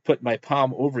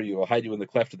palm over you. I'll hide you in the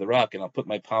cleft of the rock, and I'll put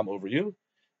my palm over you,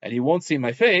 and you won't see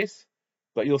my face,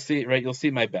 but you'll see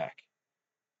my back."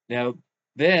 Now,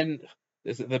 then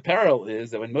the parallel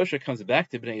is that when Moshe comes back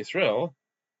to Bnei Israel,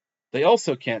 they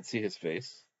also can't see his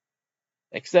face,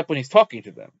 except when he's talking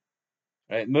to them,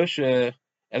 right? Moshe,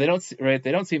 and they don't see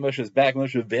Moshe's back.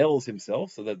 Moshe veils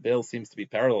himself, so that veil seems to be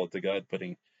parallel to God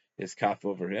putting his kaf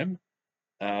over him.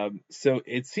 So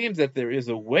it seems that there is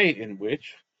a way in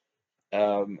which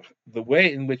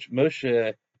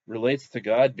Moshe relates to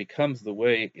God becomes the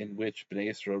way in which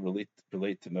Bnei Israel relate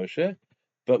to Moshe,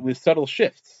 but with subtle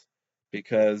shifts,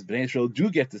 because Bnei Israel do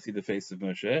get to see the face of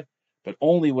Moshe, but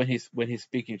only when he's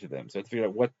speaking to them. So I have to figure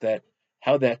out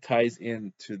how that ties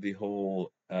into the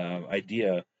whole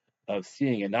idea of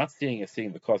seeing and not seeing, as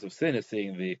seeing the cause of sin, as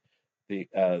seeing the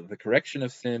correction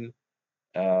of sin.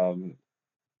 And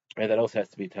that also has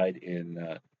to be tied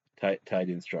in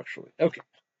structurally. Okay,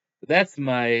 that's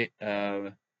my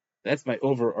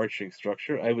overarching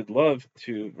structure. I would love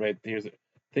to here's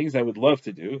things I would love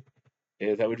to do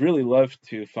is I would really love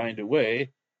to find a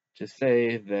way to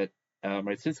say that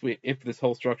if this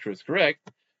whole structure is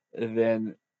correct,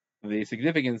 then the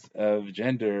significance of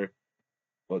gender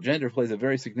plays a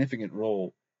very significant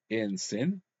role in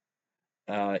sin,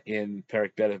 in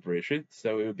Perek Bet of Bereshit.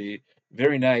 So it would be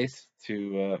very nice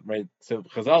to So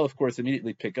Chazal, of course,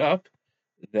 immediately pick up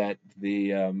that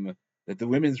the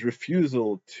women's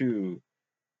refusal to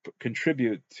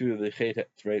contribute to the Chet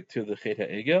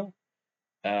Egel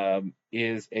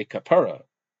is a kapara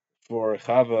for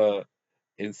Chava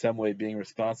in some way being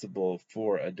responsible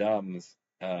for Adam's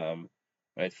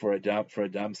right for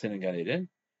Adam's sin in Gan Eden.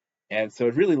 And so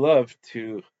I'd really love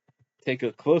to take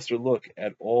a closer look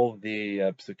at all the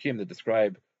psukim that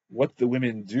describe what the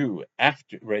women do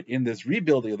after, right, in this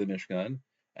rebuilding of the Mishkan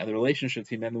and the relationship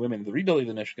between men and women in the rebuilding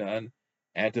of the Mishkan,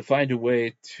 and to find a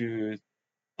way to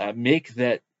make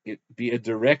that it be a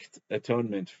direct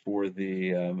atonement for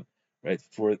the right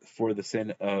for the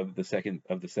sin of the second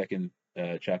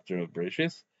chapter of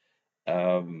Bereshis.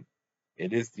 Um,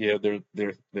 it is, there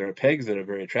are pegs that are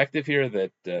very attractive here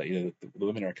that the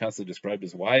women are constantly described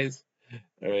as wise,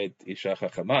 right? Isha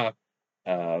chachama,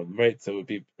 right? So it would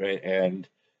be right, and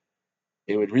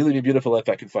it would really be beautiful if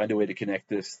I could find a way to connect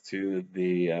this to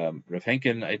the Rav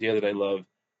Henkin idea that I love,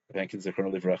 Rav Henkin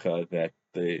Zichrono Livracha, that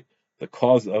the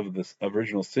cause of this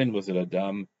original sin was that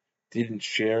Adam didn't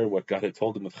share what God had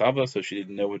told him with Chava, so she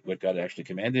didn't know what God actually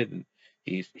commanded, and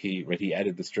he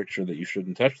added the stricture that you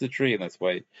shouldn't touch the tree,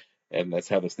 and that's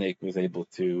how the snake was able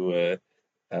to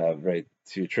right,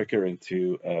 to trick her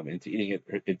into eating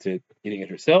it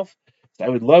herself. So I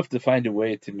would love to find a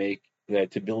way to make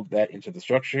that, to build that into the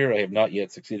structure here. I have not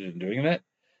yet succeeded in doing that.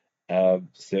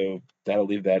 So that'll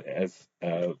leave that as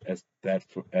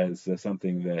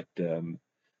something that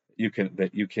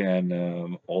you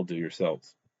can all do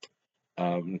yourselves.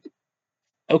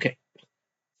 Okay,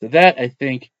 so that I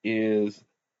think is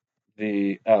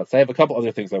so I have a couple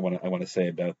other things I want to say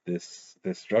about this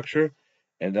structure,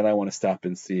 and then I want to stop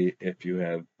and see if you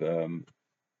have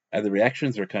either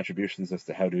reactions or contributions as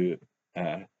to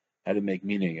uh, how to make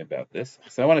meaning about this.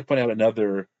 So I want to point out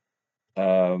another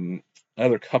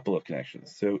couple of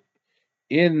connections. So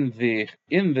in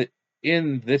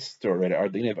this story, right, our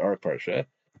the of our parsha,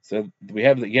 so we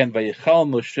have again Vayichal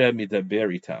Moshe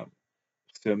midaber itam.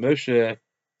 So Moshe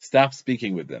stopped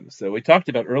speaking with them. So we talked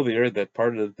about earlier that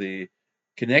part of the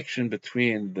connection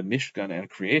between the Mishkan and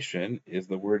creation is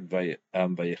the word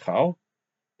Vayichal,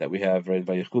 that we have, right,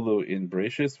 Vayichulu in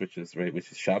Bereshis, which is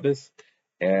Shabbos,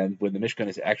 and when the Mishkan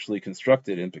is actually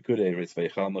constructed in Pekudei, it's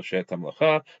Vayichal Moshe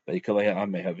Tamlacha, Vayikalei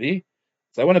Am Mehavi.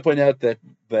 So I want to point out that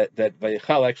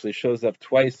Vayichal actually shows up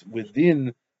twice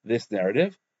within this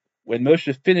narrative. When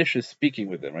Moshe finishes speaking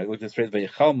with them, right? Look at this phrase,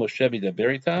 Vayichal Moshe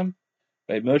Midaber Itam.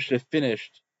 Right, Moshe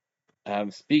finished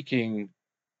speaking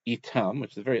itam,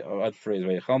 which is a very odd phrase,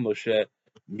 Vayichal Moshe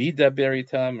Midaber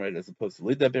Itam, right, as opposed to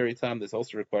Lidaber Itam. This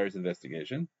also requires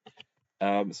investigation.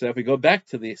 So if we go back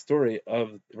to the story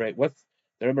of, right,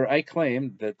 remember I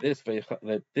claimed that the V'chal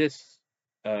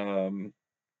Moshe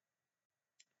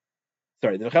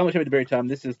B'Divrei Tam,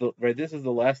 this is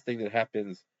the last thing that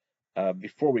happens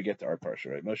before we get to our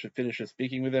parsha, right? Moshe finishes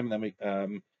speaking with them,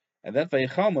 and then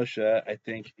Vayichal Moshe, I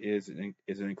think, is an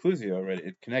inclusio, right?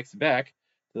 It connects back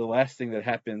to the last thing that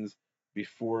happens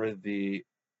before the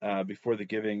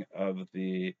giving of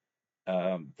the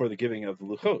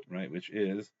Luchot, right? Which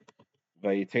is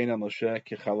Vayitena Moshe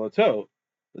Kichaloto,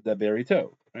 the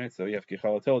Daberito, right? So you have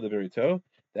Kichaloto, Daberito.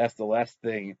 That's the last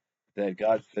thing that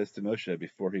God says to Moshe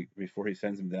before he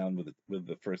sends him down with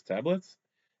the first tablets.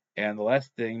 And the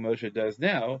last thing Moshe does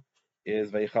now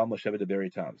is Vayichal Moshe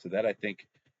B'Daberitam. So that, I think,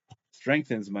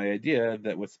 strengthens my idea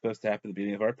that what's supposed to happen at the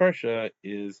beginning of our parsha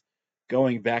is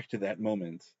going back to that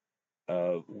moment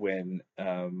when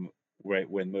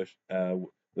when Moshe,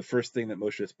 the first thing that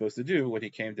Moshe is supposed to do when he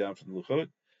came down from the Luchot,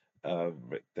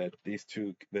 that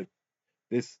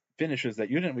this finishes that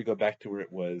unit. We go back to where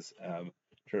it was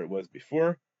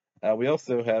before. We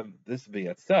also have this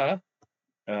V'yatzah,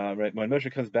 right? When Moshe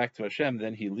comes back to Hashem,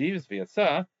 then he leaves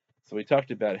V'yatzah. So we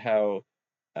talked about how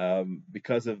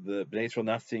because of the Bnei Yisrael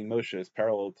not seeing Moshe is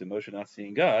parallel to Moshe not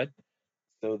seeing God.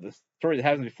 So the story that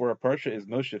happens before our parsha is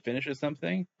Moshe finishes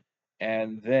something,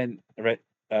 and then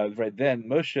then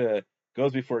Moshe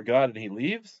goes before God and he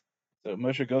leaves. So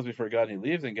Moshe goes before God and he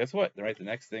leaves, and guess what? Right, the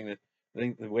next thing that I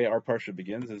think the way our parsha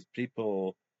begins is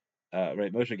people,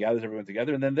 Moshe gathers everyone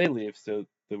together and then they leave. So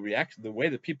the way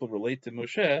that people relate to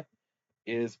Moshe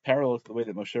is parallel to the way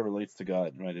that Moshe relates to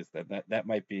God. Right, is that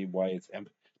might be why it's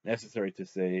necessary to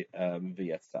say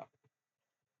v'yatzah.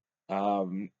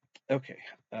 Okay,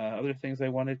 other things I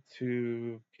wanted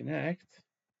to connect.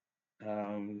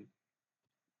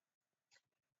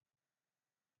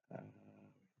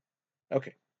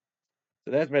 Okay,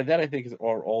 so that I think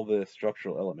are all the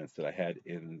structural elements that I had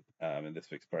in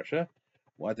this week's parsha.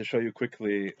 Wanted to show you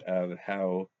quickly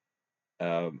how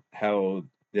the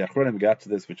Achronim got to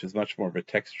this, which is much more of a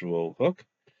textual hook,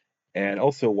 and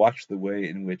also watch the way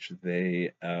in which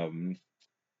the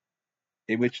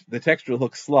textual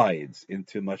hook slides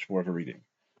into much more of a reading.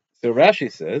 So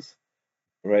Rashi says,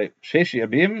 right? Sheshi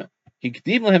Abim,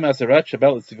 Hikdim Lahem Asarat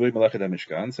Shabbat L'Tzivui Melechet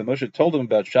HaMishkan. So Moshe told them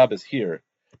about Shabbos here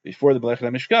before the Melechet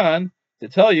HaMishkan to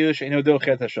tell you She'eino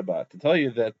Dochet HaShabbat, to tell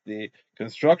you that the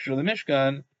construction of the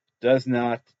Mishkan does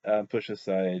not push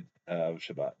aside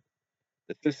Shabbat.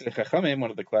 The Tzisei Chachamim,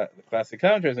 one of the classic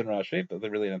commentaries in Rashi, but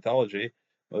they're really an anthology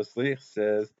mostly,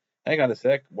 says, hang on a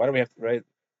sec, why do we have to write?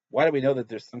 Why do we know that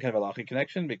there's some kind of halachic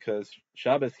connection? Because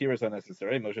Shabbos here is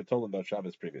unnecessary. Moshe told them about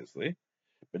Shabbos previously.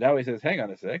 But now he says, hang on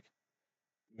a sec,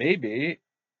 maybe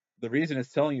the reason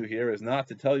it's telling you here is not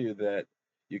to tell you that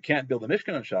you can't build a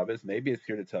Mishkan on Shabbos. Maybe it's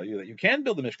here to tell you that you can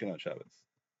build a Mishkan on Shabbos.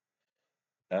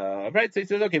 Right? So he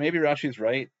says, okay, maybe Rashi's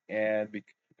right, and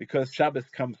because Shabbos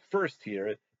comes first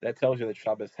here, that tells you that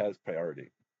Shabbos has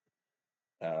priority.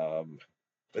 But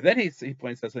then he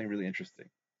points out something really interesting,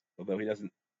 although he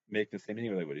doesn't make the same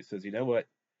meaning with it. He says, you know what?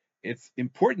 It's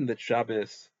important that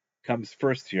Shabbos comes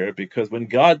first here because when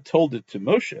God told it to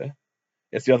Moshe,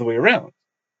 it's the other way around.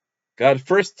 God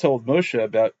first told Moshe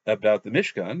about the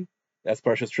Mishkan, that's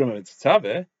Parshas Truma and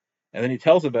Tzaveh, and then he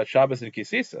tells about Shabbos and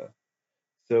Kisisa.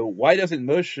 So why doesn't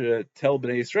Moshe tell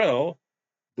Bnei Yisrael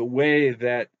the way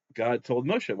that God told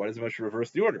Moshe? Why does Moshe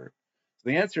reverse the order? So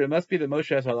the answer, it must be that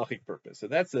Moshe has halachic purpose. So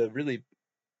that's a really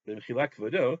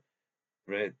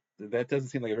right? That doesn't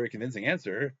seem like a very convincing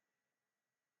answer.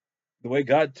 The way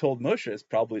God told Moshe is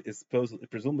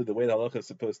presumably the way the halacha is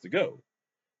supposed to go.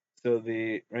 So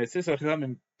the Tzisei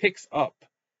Chachamim picks up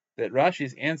that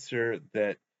Rashi's answer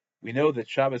that we know that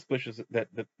Shabbos pushes that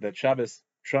Shabbos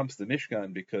trumps the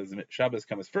Mishkan because Shabbos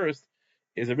comes first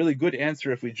is a really good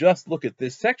answer if we just look at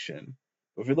this section.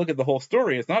 But if we look at the whole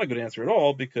story, it's not a good answer at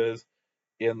all because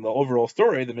in the overall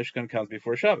story, the Mishkan comes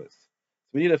before Shabbos. So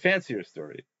we need a fancier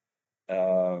story.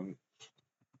 We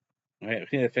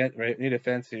need a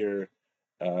fancier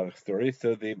story.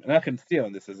 So the Menachem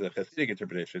Tzion, this is a Hasidic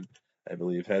interpretation, I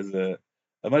believe, has a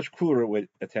much cooler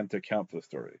attempt to account for the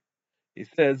story. He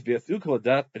says,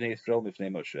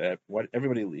 what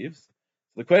everybody leaves.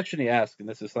 So the question he asks, and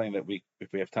this is something that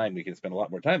if we have time, we can spend a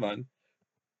lot more time on.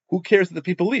 Who cares that the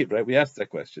people leave, right? We asked that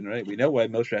question, right? We know why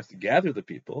Moshe has to gather the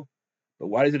people, but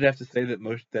why does it have to say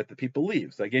that the people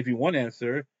leave? So I gave you one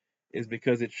answer, is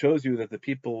because it shows you that the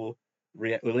people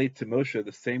relate to Moshe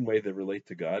the same way they relate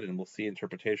to God, and we'll see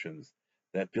interpretations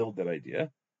that build that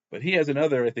idea. But he has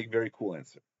another, I think, very cool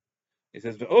answer. He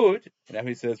says, V'od, and now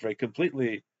he says, right,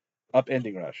 completely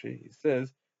upending Rashi. He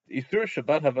says, Isur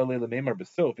Shabbat Havalei Lememar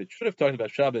B'sof. It should have talked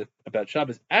about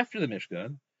Shabbos after the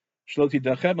Mishkan, Shloti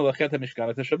Dachem Melachet HaMishkan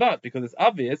at the Shabbat, because it's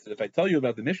obvious that if I tell you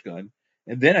about the Mishkan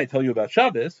and then I tell you about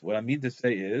Shabbos, what I mean to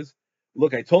say is,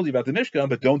 look, I told you about the Mishkan,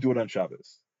 but don't do it on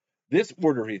Shabbos. This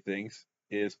order, he thinks,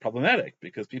 is problematic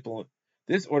because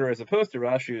this order, as opposed to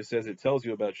Rashi, who says it tells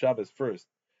you about Shabbos first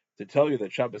to tell you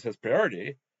that Shabbos has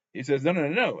priority, he says,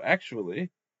 no. Actually,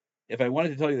 if I wanted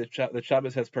to tell you that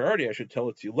Shabbos has priority, I should tell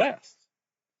it to you last.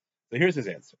 So here's his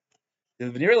answer. The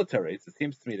Venir L'Taretz, it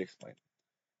seems to me to explain.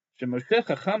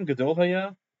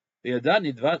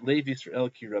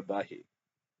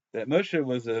 That Moshe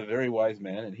was a very wise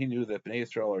man, and he knew that Bnei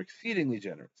Yisrael are exceedingly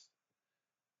generous.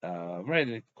 Right,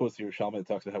 and of course, the Yerushalmi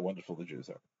talks about how wonderful the Jews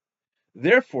are.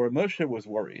 Therefore, Moshe was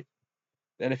worried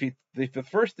that if the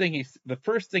first thing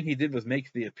he did was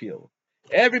make the appeal,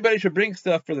 everybody should bring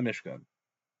stuff for the Mishkan,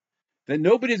 then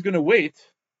nobody's going to wait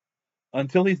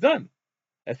until he's done.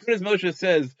 As soon as Moshe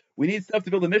says we need stuff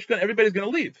to build a Mishkan, everybody's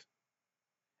going to leave,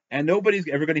 and nobody's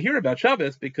ever going to hear about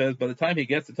Shabbos because by the time he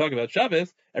gets to talk about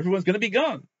Shabbos, everyone's going to be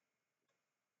gone.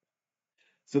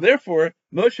 So therefore,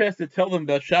 Moshe has to tell them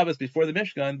about Shabbos before the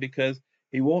Mishkan because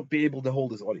he won't be able to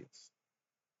hold his audience.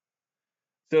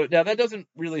 So now that doesn't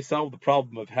really solve the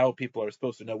problem of how people are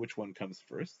supposed to know which one comes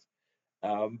first,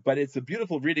 but it's a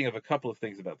beautiful reading of a couple of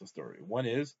things about the story. One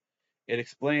is it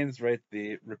explains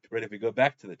if we go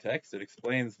back to the text, it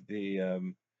explains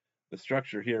the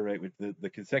structure here, right, with the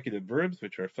consecutive verbs,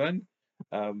 which are fun.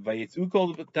 Vayitzu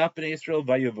kol bnei Yisrael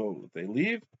vayavohu. They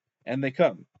leave and they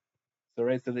come. So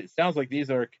it sounds like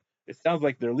their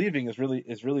leaving is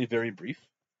really very brief.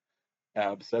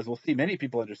 So as we'll see, many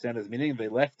people understand as meaning they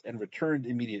left and returned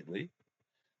immediately.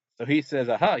 So he says,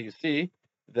 aha, you see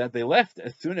that they left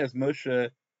as soon as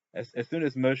Moshe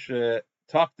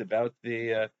talked about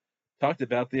the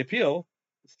appeal.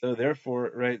 So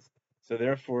therefore, they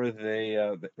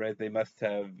must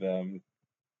have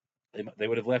they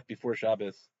would have left before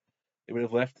Shabbos. They would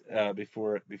have left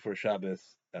before Shabbos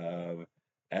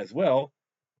as well,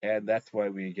 and that's why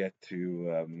we get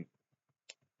to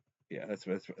that's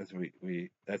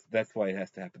why it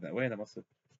has to happen that way. And I'm also,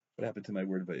 what happened to my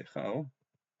word Vayichal?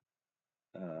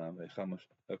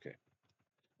 Okay,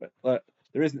 but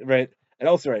there isn't, right. And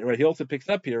also, right, he also picks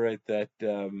up here, right, that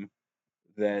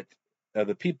that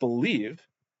the people leave,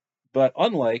 but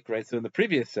unlike, right, so in the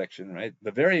previous section, right,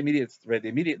 the very immediate, right,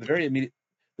 the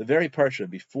very parsha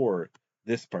before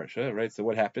this parsha, right. So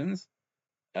what happens?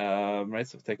 Right.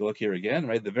 So take a look here again,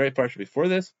 right. The very parsha before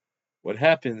this, what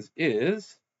happens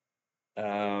is,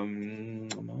 come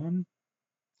on.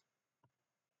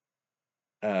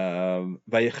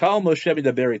 Vayichal Moshe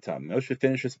midaber itam. Moshe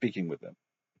finishes speaking with them.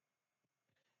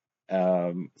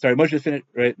 Sorry, Moshe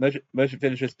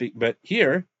finishes speaking, but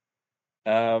here,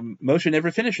 Moshe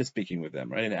never finishes speaking with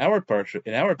them, right? In our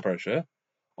parsha,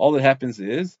 all that happens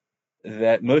is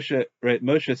that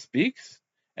Moshe speaks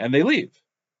and they leave.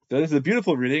 So this is a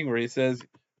beautiful reading where he says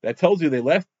that tells you they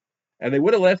left, and they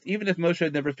would have left even if Moshe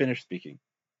had never finished speaking.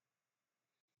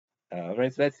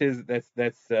 Right, so that's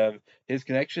his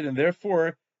connection, and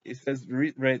therefore he says,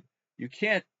 right, you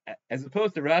can't, as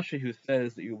opposed to Rashi, who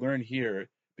says that you learn here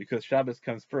because Shabbos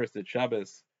comes first, that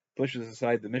Shabbos pushes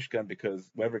aside the Mishkan because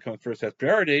whoever comes first has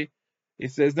priority. He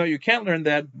says, no, you can't learn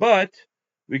that, but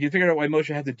we can figure out why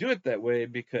Moshe had to do it that way,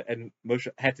 because and Moshe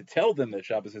had to tell them that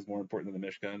Shabbos is more important than the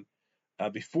Mishkan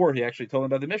before he actually told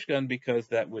them about the Mishkan, because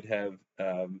that would have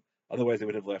otherwise they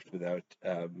would have left without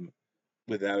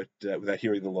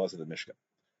hearing the laws of the Mishkan.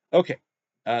 Okay,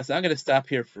 so I'm going to stop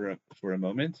here for a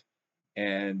moment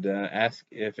and ask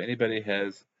if anybody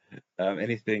has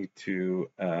anything to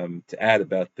add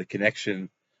about the connection,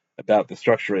 about the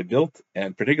structure I built,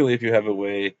 and particularly if you have a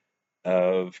way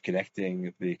of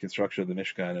connecting the construction of the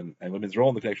Mishkan and women's role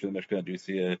in the connection of the Mishkan. Do you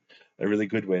see a really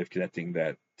good way of connecting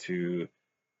that to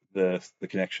the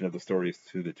connection of the stories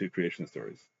to the two creation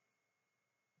stories?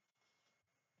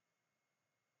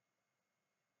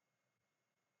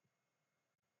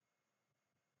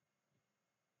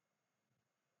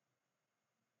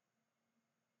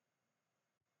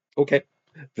 Okay.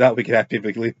 So we can have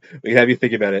you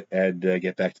think about it and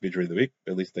get back to me during the week.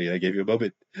 At least I gave you a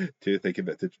moment to think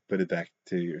about to put it back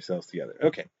to yourselves together.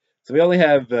 Okay. So we only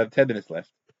have 10 minutes left.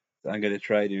 So I'm going to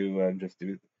try to just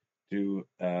do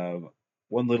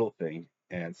one little thing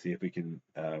and see if we can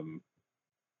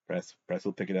press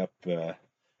will pick it up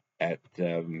at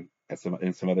some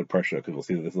other parsha, because we'll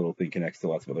see that this little thing connects to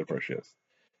lots of other parshas.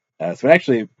 So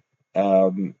actually,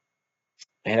 um,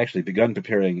 I had actually begun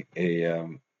preparing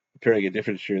a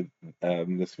different shirt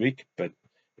this week, but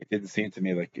it didn't seem to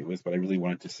me like it was what I really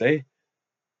wanted to say.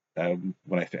 And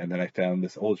then I found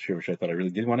this old shirt which I thought I really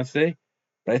did want to say,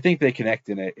 but I think they connect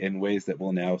in ways that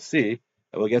we'll now see.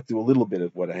 And we'll get to a little bit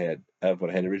of what I had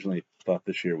originally thought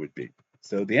the shirt would be.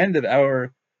 So the end of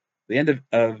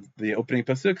the opening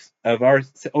pasuk of our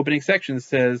opening section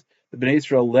says the Bnei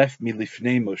Israel left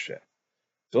milifnei Moshe.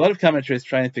 So a lot of commentators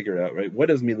try and figure out, right, what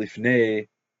does milifnei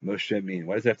Moshe mean?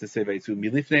 What does it have to say Vayitzu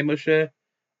milifnei Moshe?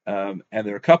 And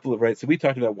there are a couple of, right, so we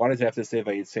talked about what does it have to say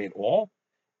Vayitzu at all?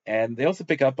 And they also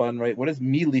pick up on, right, what does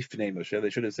milifnei Moshe? They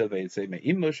should have said Vayitzu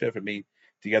me'im Moshe, for me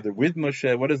together with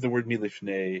Moshe. What does the word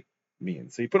milifnei mean?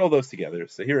 So you put all those together.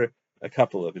 So here are a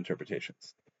couple of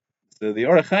interpretations. So the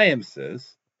Orach Chaim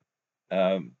says,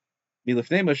 milifnei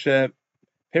Moshe,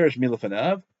 perish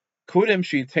milifanav, kudem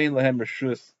shitain lahem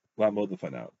reshus lamod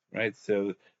lefanav. Right,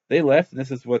 so they left, and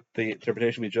this is what the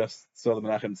interpretation we just saw the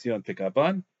Menachem Tzion pick up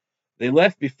on. They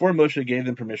left before Moshe gave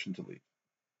them permission to leave.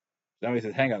 Now he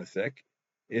says, hang on a sec,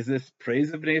 is this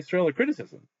praise of Bnei Israel or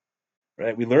criticism?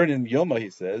 Right, we learn in Yoma,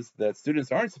 he says, that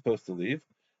students aren't supposed to leave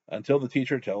until the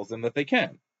teacher tells them that they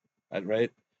can.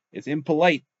 Right, it's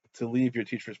impolite to leave your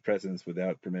teacher's presence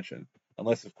without permission,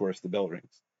 unless, of course, the bell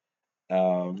rings.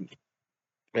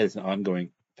 It's an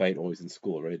ongoing fight always in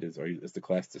school, right? Is the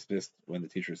class dismissed when the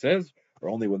teacher says, or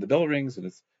only when the bell rings? And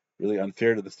it's really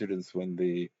unfair to the students when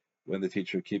the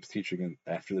teacher keeps teaching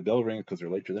after the bell rings because they're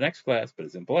late to the next class, but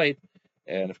it's impolite.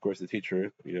 And of course, the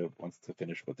teacher wants to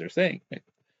finish what they're saying. Right?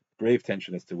 Grave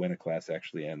tension as to when a class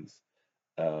actually ends.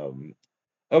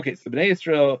 Okay, so Bnei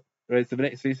Israel, right? So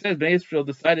he says Bnei Israel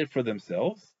decided for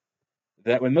themselves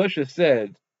that when Moshe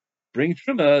said, bring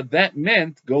Truma, that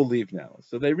meant go leave now.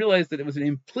 So they realized that it was an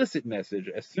implicit message.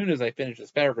 As soon as I finish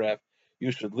this paragraph,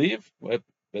 you should leave. But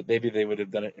maybe they would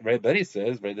have done it right. But he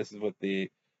says, right, this is what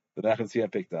the Nachman Tzion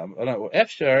picked up.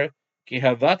 Efshar ki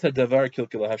havata davar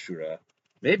kilkila hashura.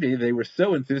 Maybe they were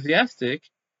so enthusiastic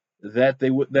that they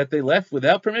left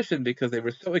without permission because they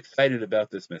were so excited about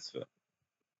this mitzvah.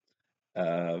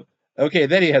 Okay,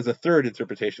 then he has a third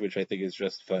interpretation, which I think is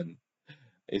just fun.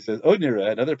 He says,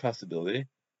 Odnira, another possibility.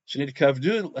 They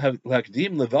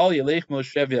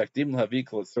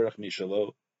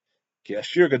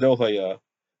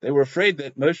were afraid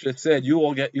that Moshe said, you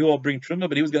all bring truma,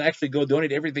 but he was going to actually go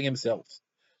donate everything himself.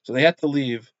 So they had to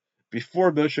leave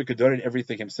before Moshe could donate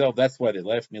everything himself. That's why they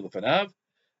left milafanav.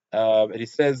 And he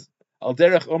says, Al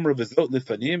derech omer v'zot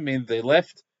lifanim means they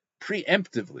left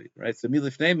preemptively, right? So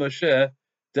milifnei Moshe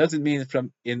doesn't mean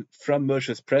from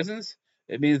Moshe's presence.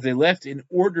 It means they left in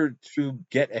order to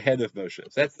get ahead of Moshe.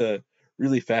 So that's a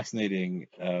really fascinating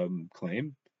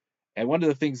claim. And one of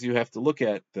the things you have to look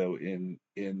at, though, in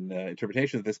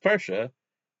interpretation of this parsha,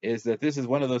 is that this is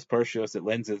one of those parshios that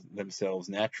lends themselves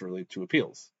naturally to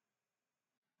appeals.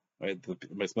 Right,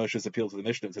 Moshe's appeal to the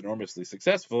Mishnah is enormously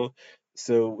successful.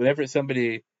 So whenever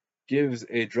somebody gives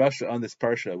a drasha on this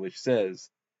parsha, which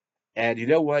says, and you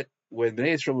know what, when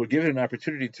Bnei Yisrael were given an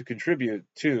opportunity to contribute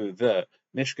to the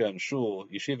Mishkan, Shul,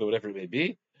 Yeshiva, whatever it may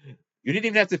be, you didn't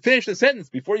even have to finish the sentence.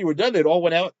 Before you were done, they all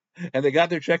went out and they got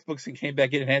their checkbooks and came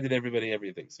back in and handed everybody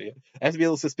everything. So you have to be a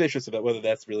little suspicious about whether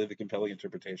that's really the compelling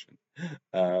interpretation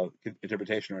or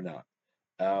not.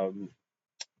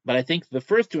 But I think the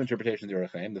first two interpretations are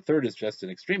Chaim. The third is just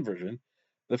an extreme version.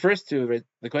 The first two, right,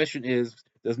 the question is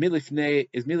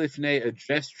milifnei a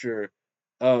gesture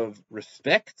of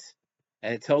respect,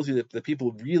 and it tells you that the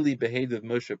people really behaved with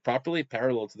Moshe properly,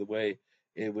 parallel to the way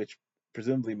in which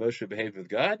presumably Moshe behaved with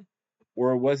God,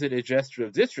 or was it a gesture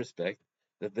of disrespect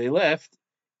that they left,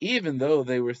 even though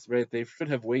they were right? They should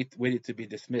have waited to be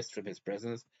dismissed from his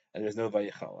presence, and there's no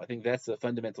vayichal. I think that's a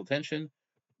fundamental tension,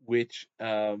 which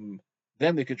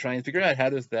then we could try and figure out how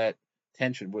does that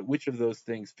tension, which of those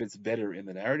things fits better in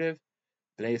the narrative?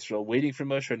 Bnei Yisrael waiting for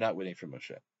Moshe or not waiting for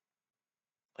Moshe?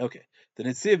 Okay, the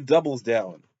Netziv doubles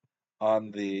down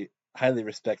on the highly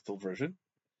respectful version,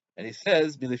 and he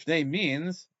says Milifnei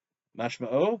means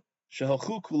mashma'o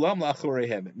shehalchu kulam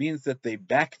la'achoreihem. It means that they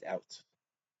backed out.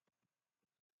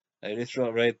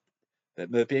 Israel, right?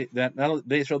 That not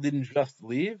Bnei Yisrael didn't just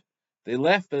leave; they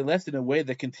left, but they left in a way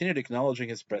that continued acknowledging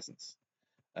his presence.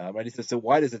 Right? He says, so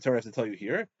why does the Torah have to tell you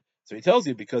here? So he tells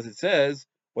you because it says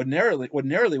ordinarily when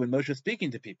Moshe is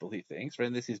speaking to people, he thinks, right?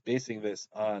 And this he's basing this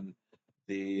on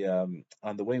the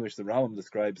way in which the Rambam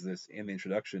describes this in the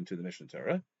introduction to the Mishnah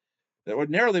Torah. That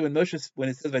ordinarily when it says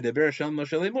Vaydaber Hashem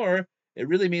Moshe Lemor, it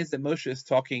really means that Moshe is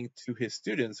talking to his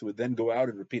students who would then go out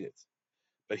and repeat it.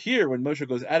 But here, when Moshe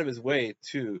goes out of his way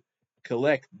to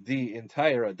collect the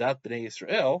entire Adat Bnei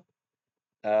Yisrael,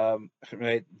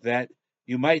 right, that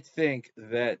you might think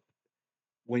that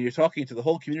when you're talking to the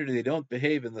whole community, they don't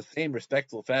behave in the same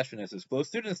respectful fashion as his close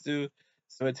students do.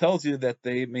 So it tells you that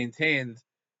they maintained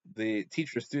the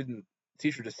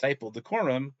teacher-disciple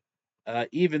decorum,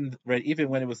 even when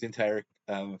it was the entire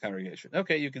congregation.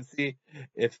 Okay, you can see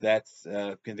if that's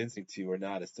convincing to you or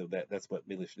not as to that's what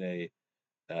milifnei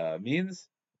means.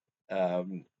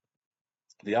 The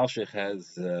Alshich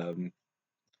has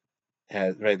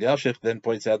right. The Alshich then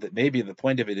points out that maybe the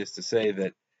point of it is to say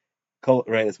that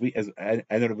right, as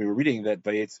I know we were reading that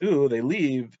by Yetzu, they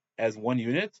leave as one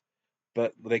unit,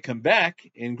 but they come back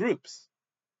in groups.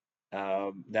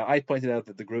 Now I pointed out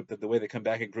that the way they come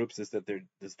back in groups is that they're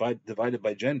divided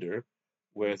by gender,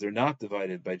 whereas they're not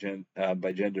divided by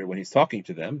gender when he's talking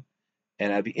to them.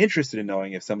 And I'd be interested in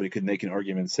knowing if somebody could make an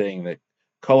argument saying that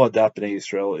Kol Adat Bnei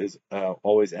Yisrael is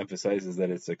always emphasizes that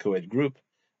it's a co-ed group.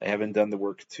 I haven't done the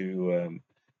work to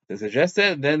suggest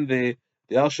that. And then the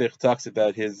Alshich talks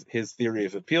about his theory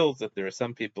of appeals, that there are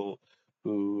some people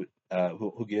who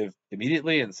give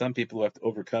immediately, and some people who have to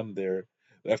overcome the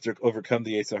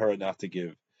Yetzer Hara not to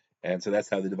give. And so that's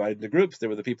how they divided the groups. There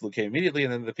were the people who came immediately,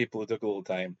 and then the people who took a little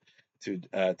time to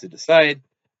decide.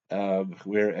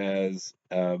 Whereas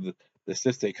the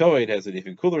Sifte Kohen has an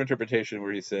even cooler interpretation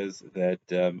where he says that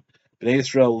Bnei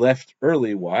Yisrael left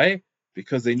early. Why?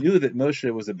 Because they knew that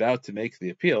Moshe was about to make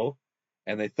the appeal,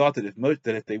 and they thought that if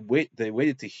they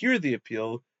waited to hear the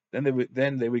appeal, then they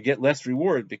would get less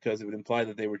reward because it would imply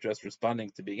that they were just responding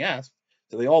to being asked.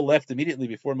 So they all left immediately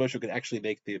before Moshe could actually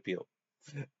make the appeal.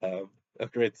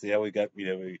 Great. See how we got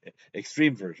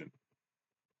extreme version.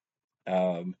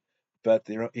 But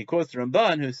he quotes the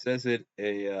Ramban, who says it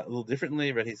a little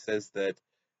differently. Right? He says that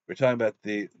we're talking about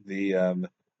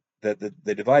that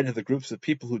they divide into the groups of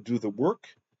people who do the work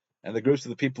and the groups of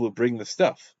the people who bring the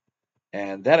stuff,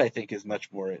 and that I think is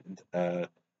much more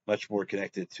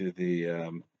connected to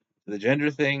the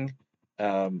gender thing.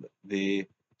 The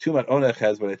Tumat Onech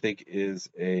has what I think is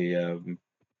I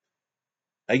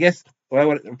guess what I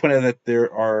want to point out that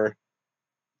there are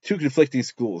two conflicting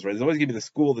schools, right? There's always going to be the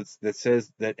school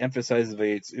that emphasizes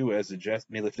Vayetzu as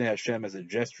Milifnei Hashem as a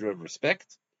gesture of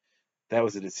respect. That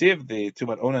was a Netziv. The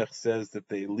Tumat Onech says that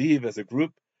they leave as a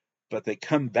group, but they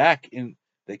come back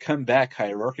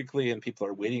hierarchically, and people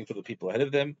are waiting for the people ahead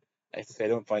of them. I have to say I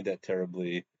don't find that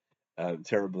terribly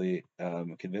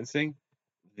convincing.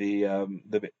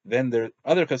 then there are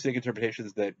other Hasidic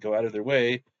interpretations that go out of their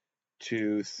way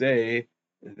to say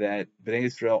that Bnei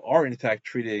Israel are in fact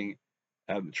treating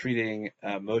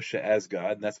Moshe as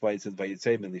God, and that's why it says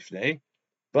Vayitzei Milifnei.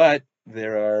 But they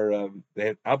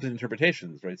have opposite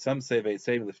interpretations, right? Some say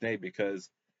Vayitzei Milifnei because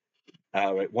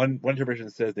right, one interpretation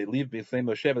says they leave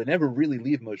Moshe, but they never really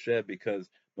leave Moshe because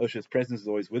Moshe's presence is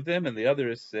always with them, and the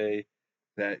others say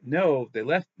that no, they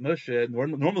left Moshe.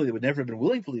 Normally, they would never have been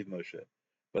willing to leave Moshe,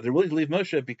 but they're willing to leave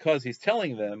Moshe because he's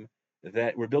telling them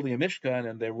that we're building a Mishkan,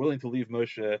 and they're willing to leave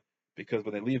Moshe because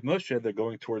when they leave Moshe, they're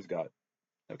going towards God.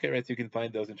 Okay, right. So you can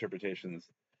find those interpretations,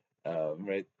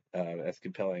 right, as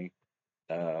compelling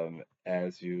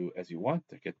as you want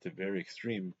to get to very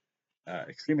extreme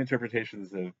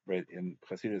interpretations of right in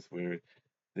Chassidus, where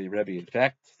the Rebbe in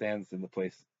fact stands in the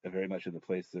place, very much in the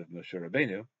place of Moshe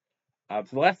Rabbeinu. So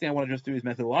the last thing I want to just do is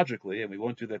methodologically, and we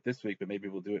won't do that this week, but maybe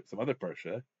we'll do it some other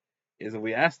parsha, is when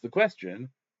we ask the question,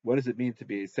 what does it mean to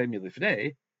be a Semi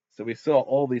Lifnei? So we saw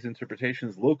all these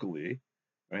interpretations locally,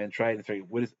 right, and try to figure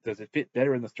does it fit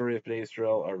better in the story of Bnei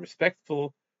Israel, are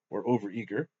respectful or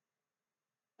overeager?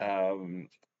 And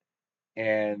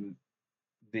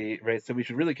right, so we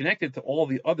should really connect it to all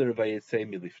the other Vayitzei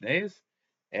Milifneis.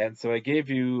 And so I gave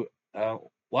you a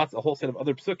whole set of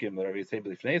other psukim that are Vayitzei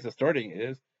Milifneis. The starting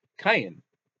is Kayin,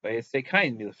 Vayitzei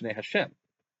Kayin Milifnei Hashem.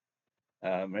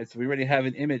 Right, so we already have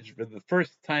an image for the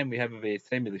first time we have a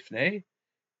Vayitzei Milifnei.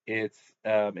 It's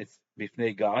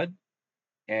Milifnei God,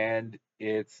 and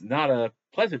it's not a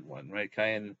pleasant one, right?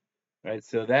 Kayin, right?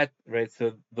 So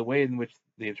so the way in which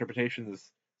the interpretation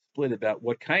is split about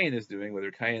what Kayin is doing,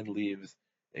 whether Kayin leaves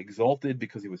exalted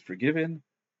because he was forgiven,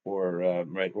 or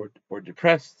right, or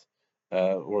depressed,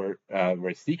 or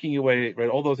right, sneaking away, right?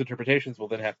 All those interpretations will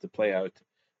then have to play out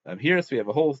here. So we have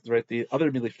a whole, right, the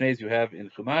other Milifneis you have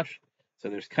in Chumash. So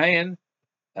there's Kayin,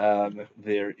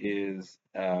 there is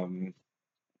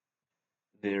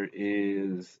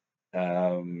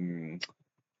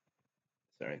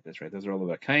sorry, that's right. Those are all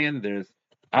about Kayin. There's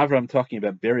Avram talking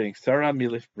about burying Sarah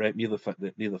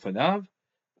milafanav.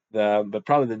 But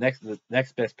probably the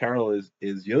next best parallel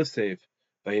is Yosef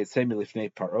Vayitzei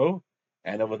milifnei Paro,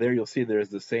 and over there you'll see there's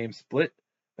the same split.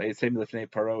 Vayitzei milifnei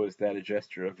Paro, is that a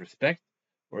gesture of respect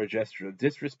or a gesture of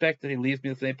disrespect that he leaves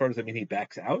milifnei Paro? Does that mean he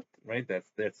backs out? Right.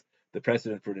 That's the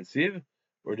precedent for Netziv,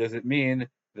 or does it mean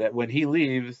that when he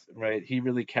leaves, right, he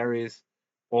really carries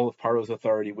all of Paro's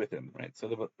authority with him? Right.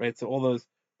 So all those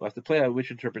will have to play out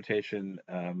which interpretation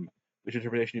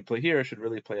you play here should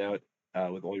really play out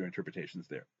with all your interpretations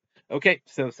there. Okay,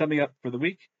 so summing up for the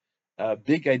week,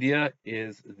 big idea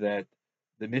is that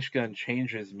the Mishkan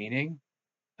changes meaning,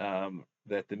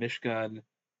 that the Mishkan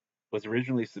was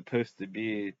originally supposed to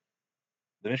be,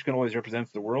 the Mishkan always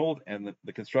represents the world, and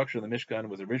the construction of the Mishkan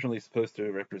was originally supposed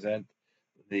to represent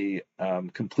the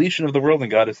completion of the world,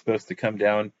 and God is supposed to come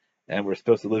down, and we're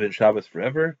supposed to live in Shabbos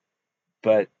forever.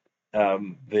 But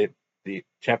the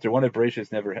chapter 1 of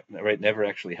Bereshit never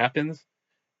actually happens,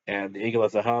 and the Egel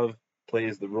HaZahav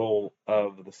plays the role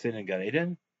of the sin in Gan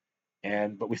Eden,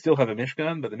 but we still have a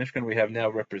Mishkan, but the Mishkan we have now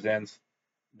represents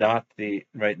not the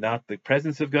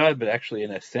presence of God, but actually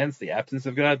in a sense the absence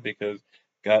of God, because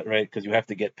you have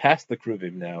to get past the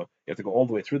Kruvim now. You have to go all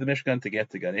the way through the Mishkan to get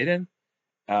to Gan Eden.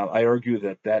 I argue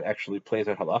that actually plays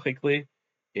out halachically,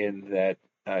 in that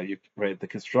the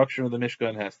construction of the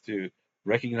Mishkan has to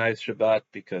recognize Shabbat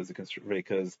because that's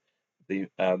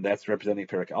representing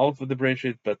Perek Aleph of the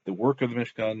Bereshit, but the work of the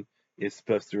Mishkan is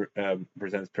supposed to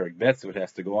represent Perek Bet, so it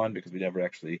has to go on because we never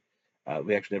actually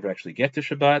get to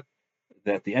Shabbat.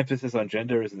 That the emphasis on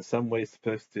gender is in some ways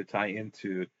supposed to tie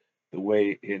into the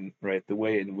way in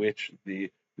which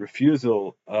the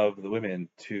refusal of the women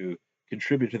to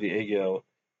contribute to the Egel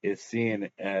is seen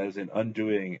as an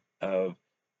undoing of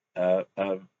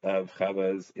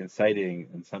Chava's inciting,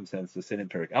 in some sense, the sin in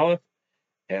Perek Aleph,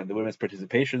 and the women's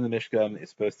participation in the Mishkan is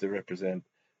supposed to represent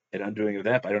an undoing of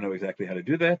that. But I don't know exactly how to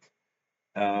do that.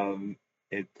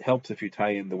 It helps if you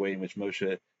tie in the way in which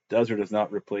Moshe does or does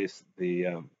not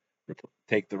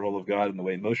take the role of God, and the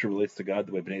way Moshe relates to God,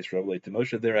 the way Bnei Israel relate to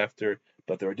Moshe thereafter.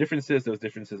 But there are differences. Those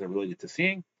differences are related to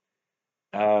seeing.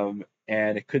 And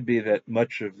it could be that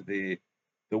much of the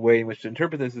way in which to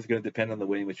interpret this is going to depend on the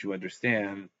way in which you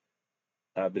understand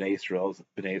Bnei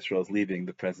Israel's leaving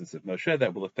the presence of Moshe.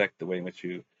 That will affect the way in which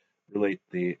you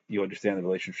understand the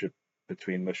relationship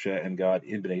between Moshe and God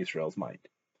in Bnei Israel's mind.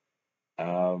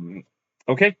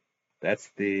 Okay,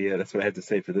 that's what I had to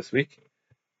say for this week.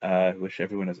 I wish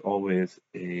everyone, as always,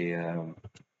 a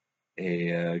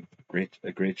great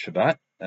Shabbat.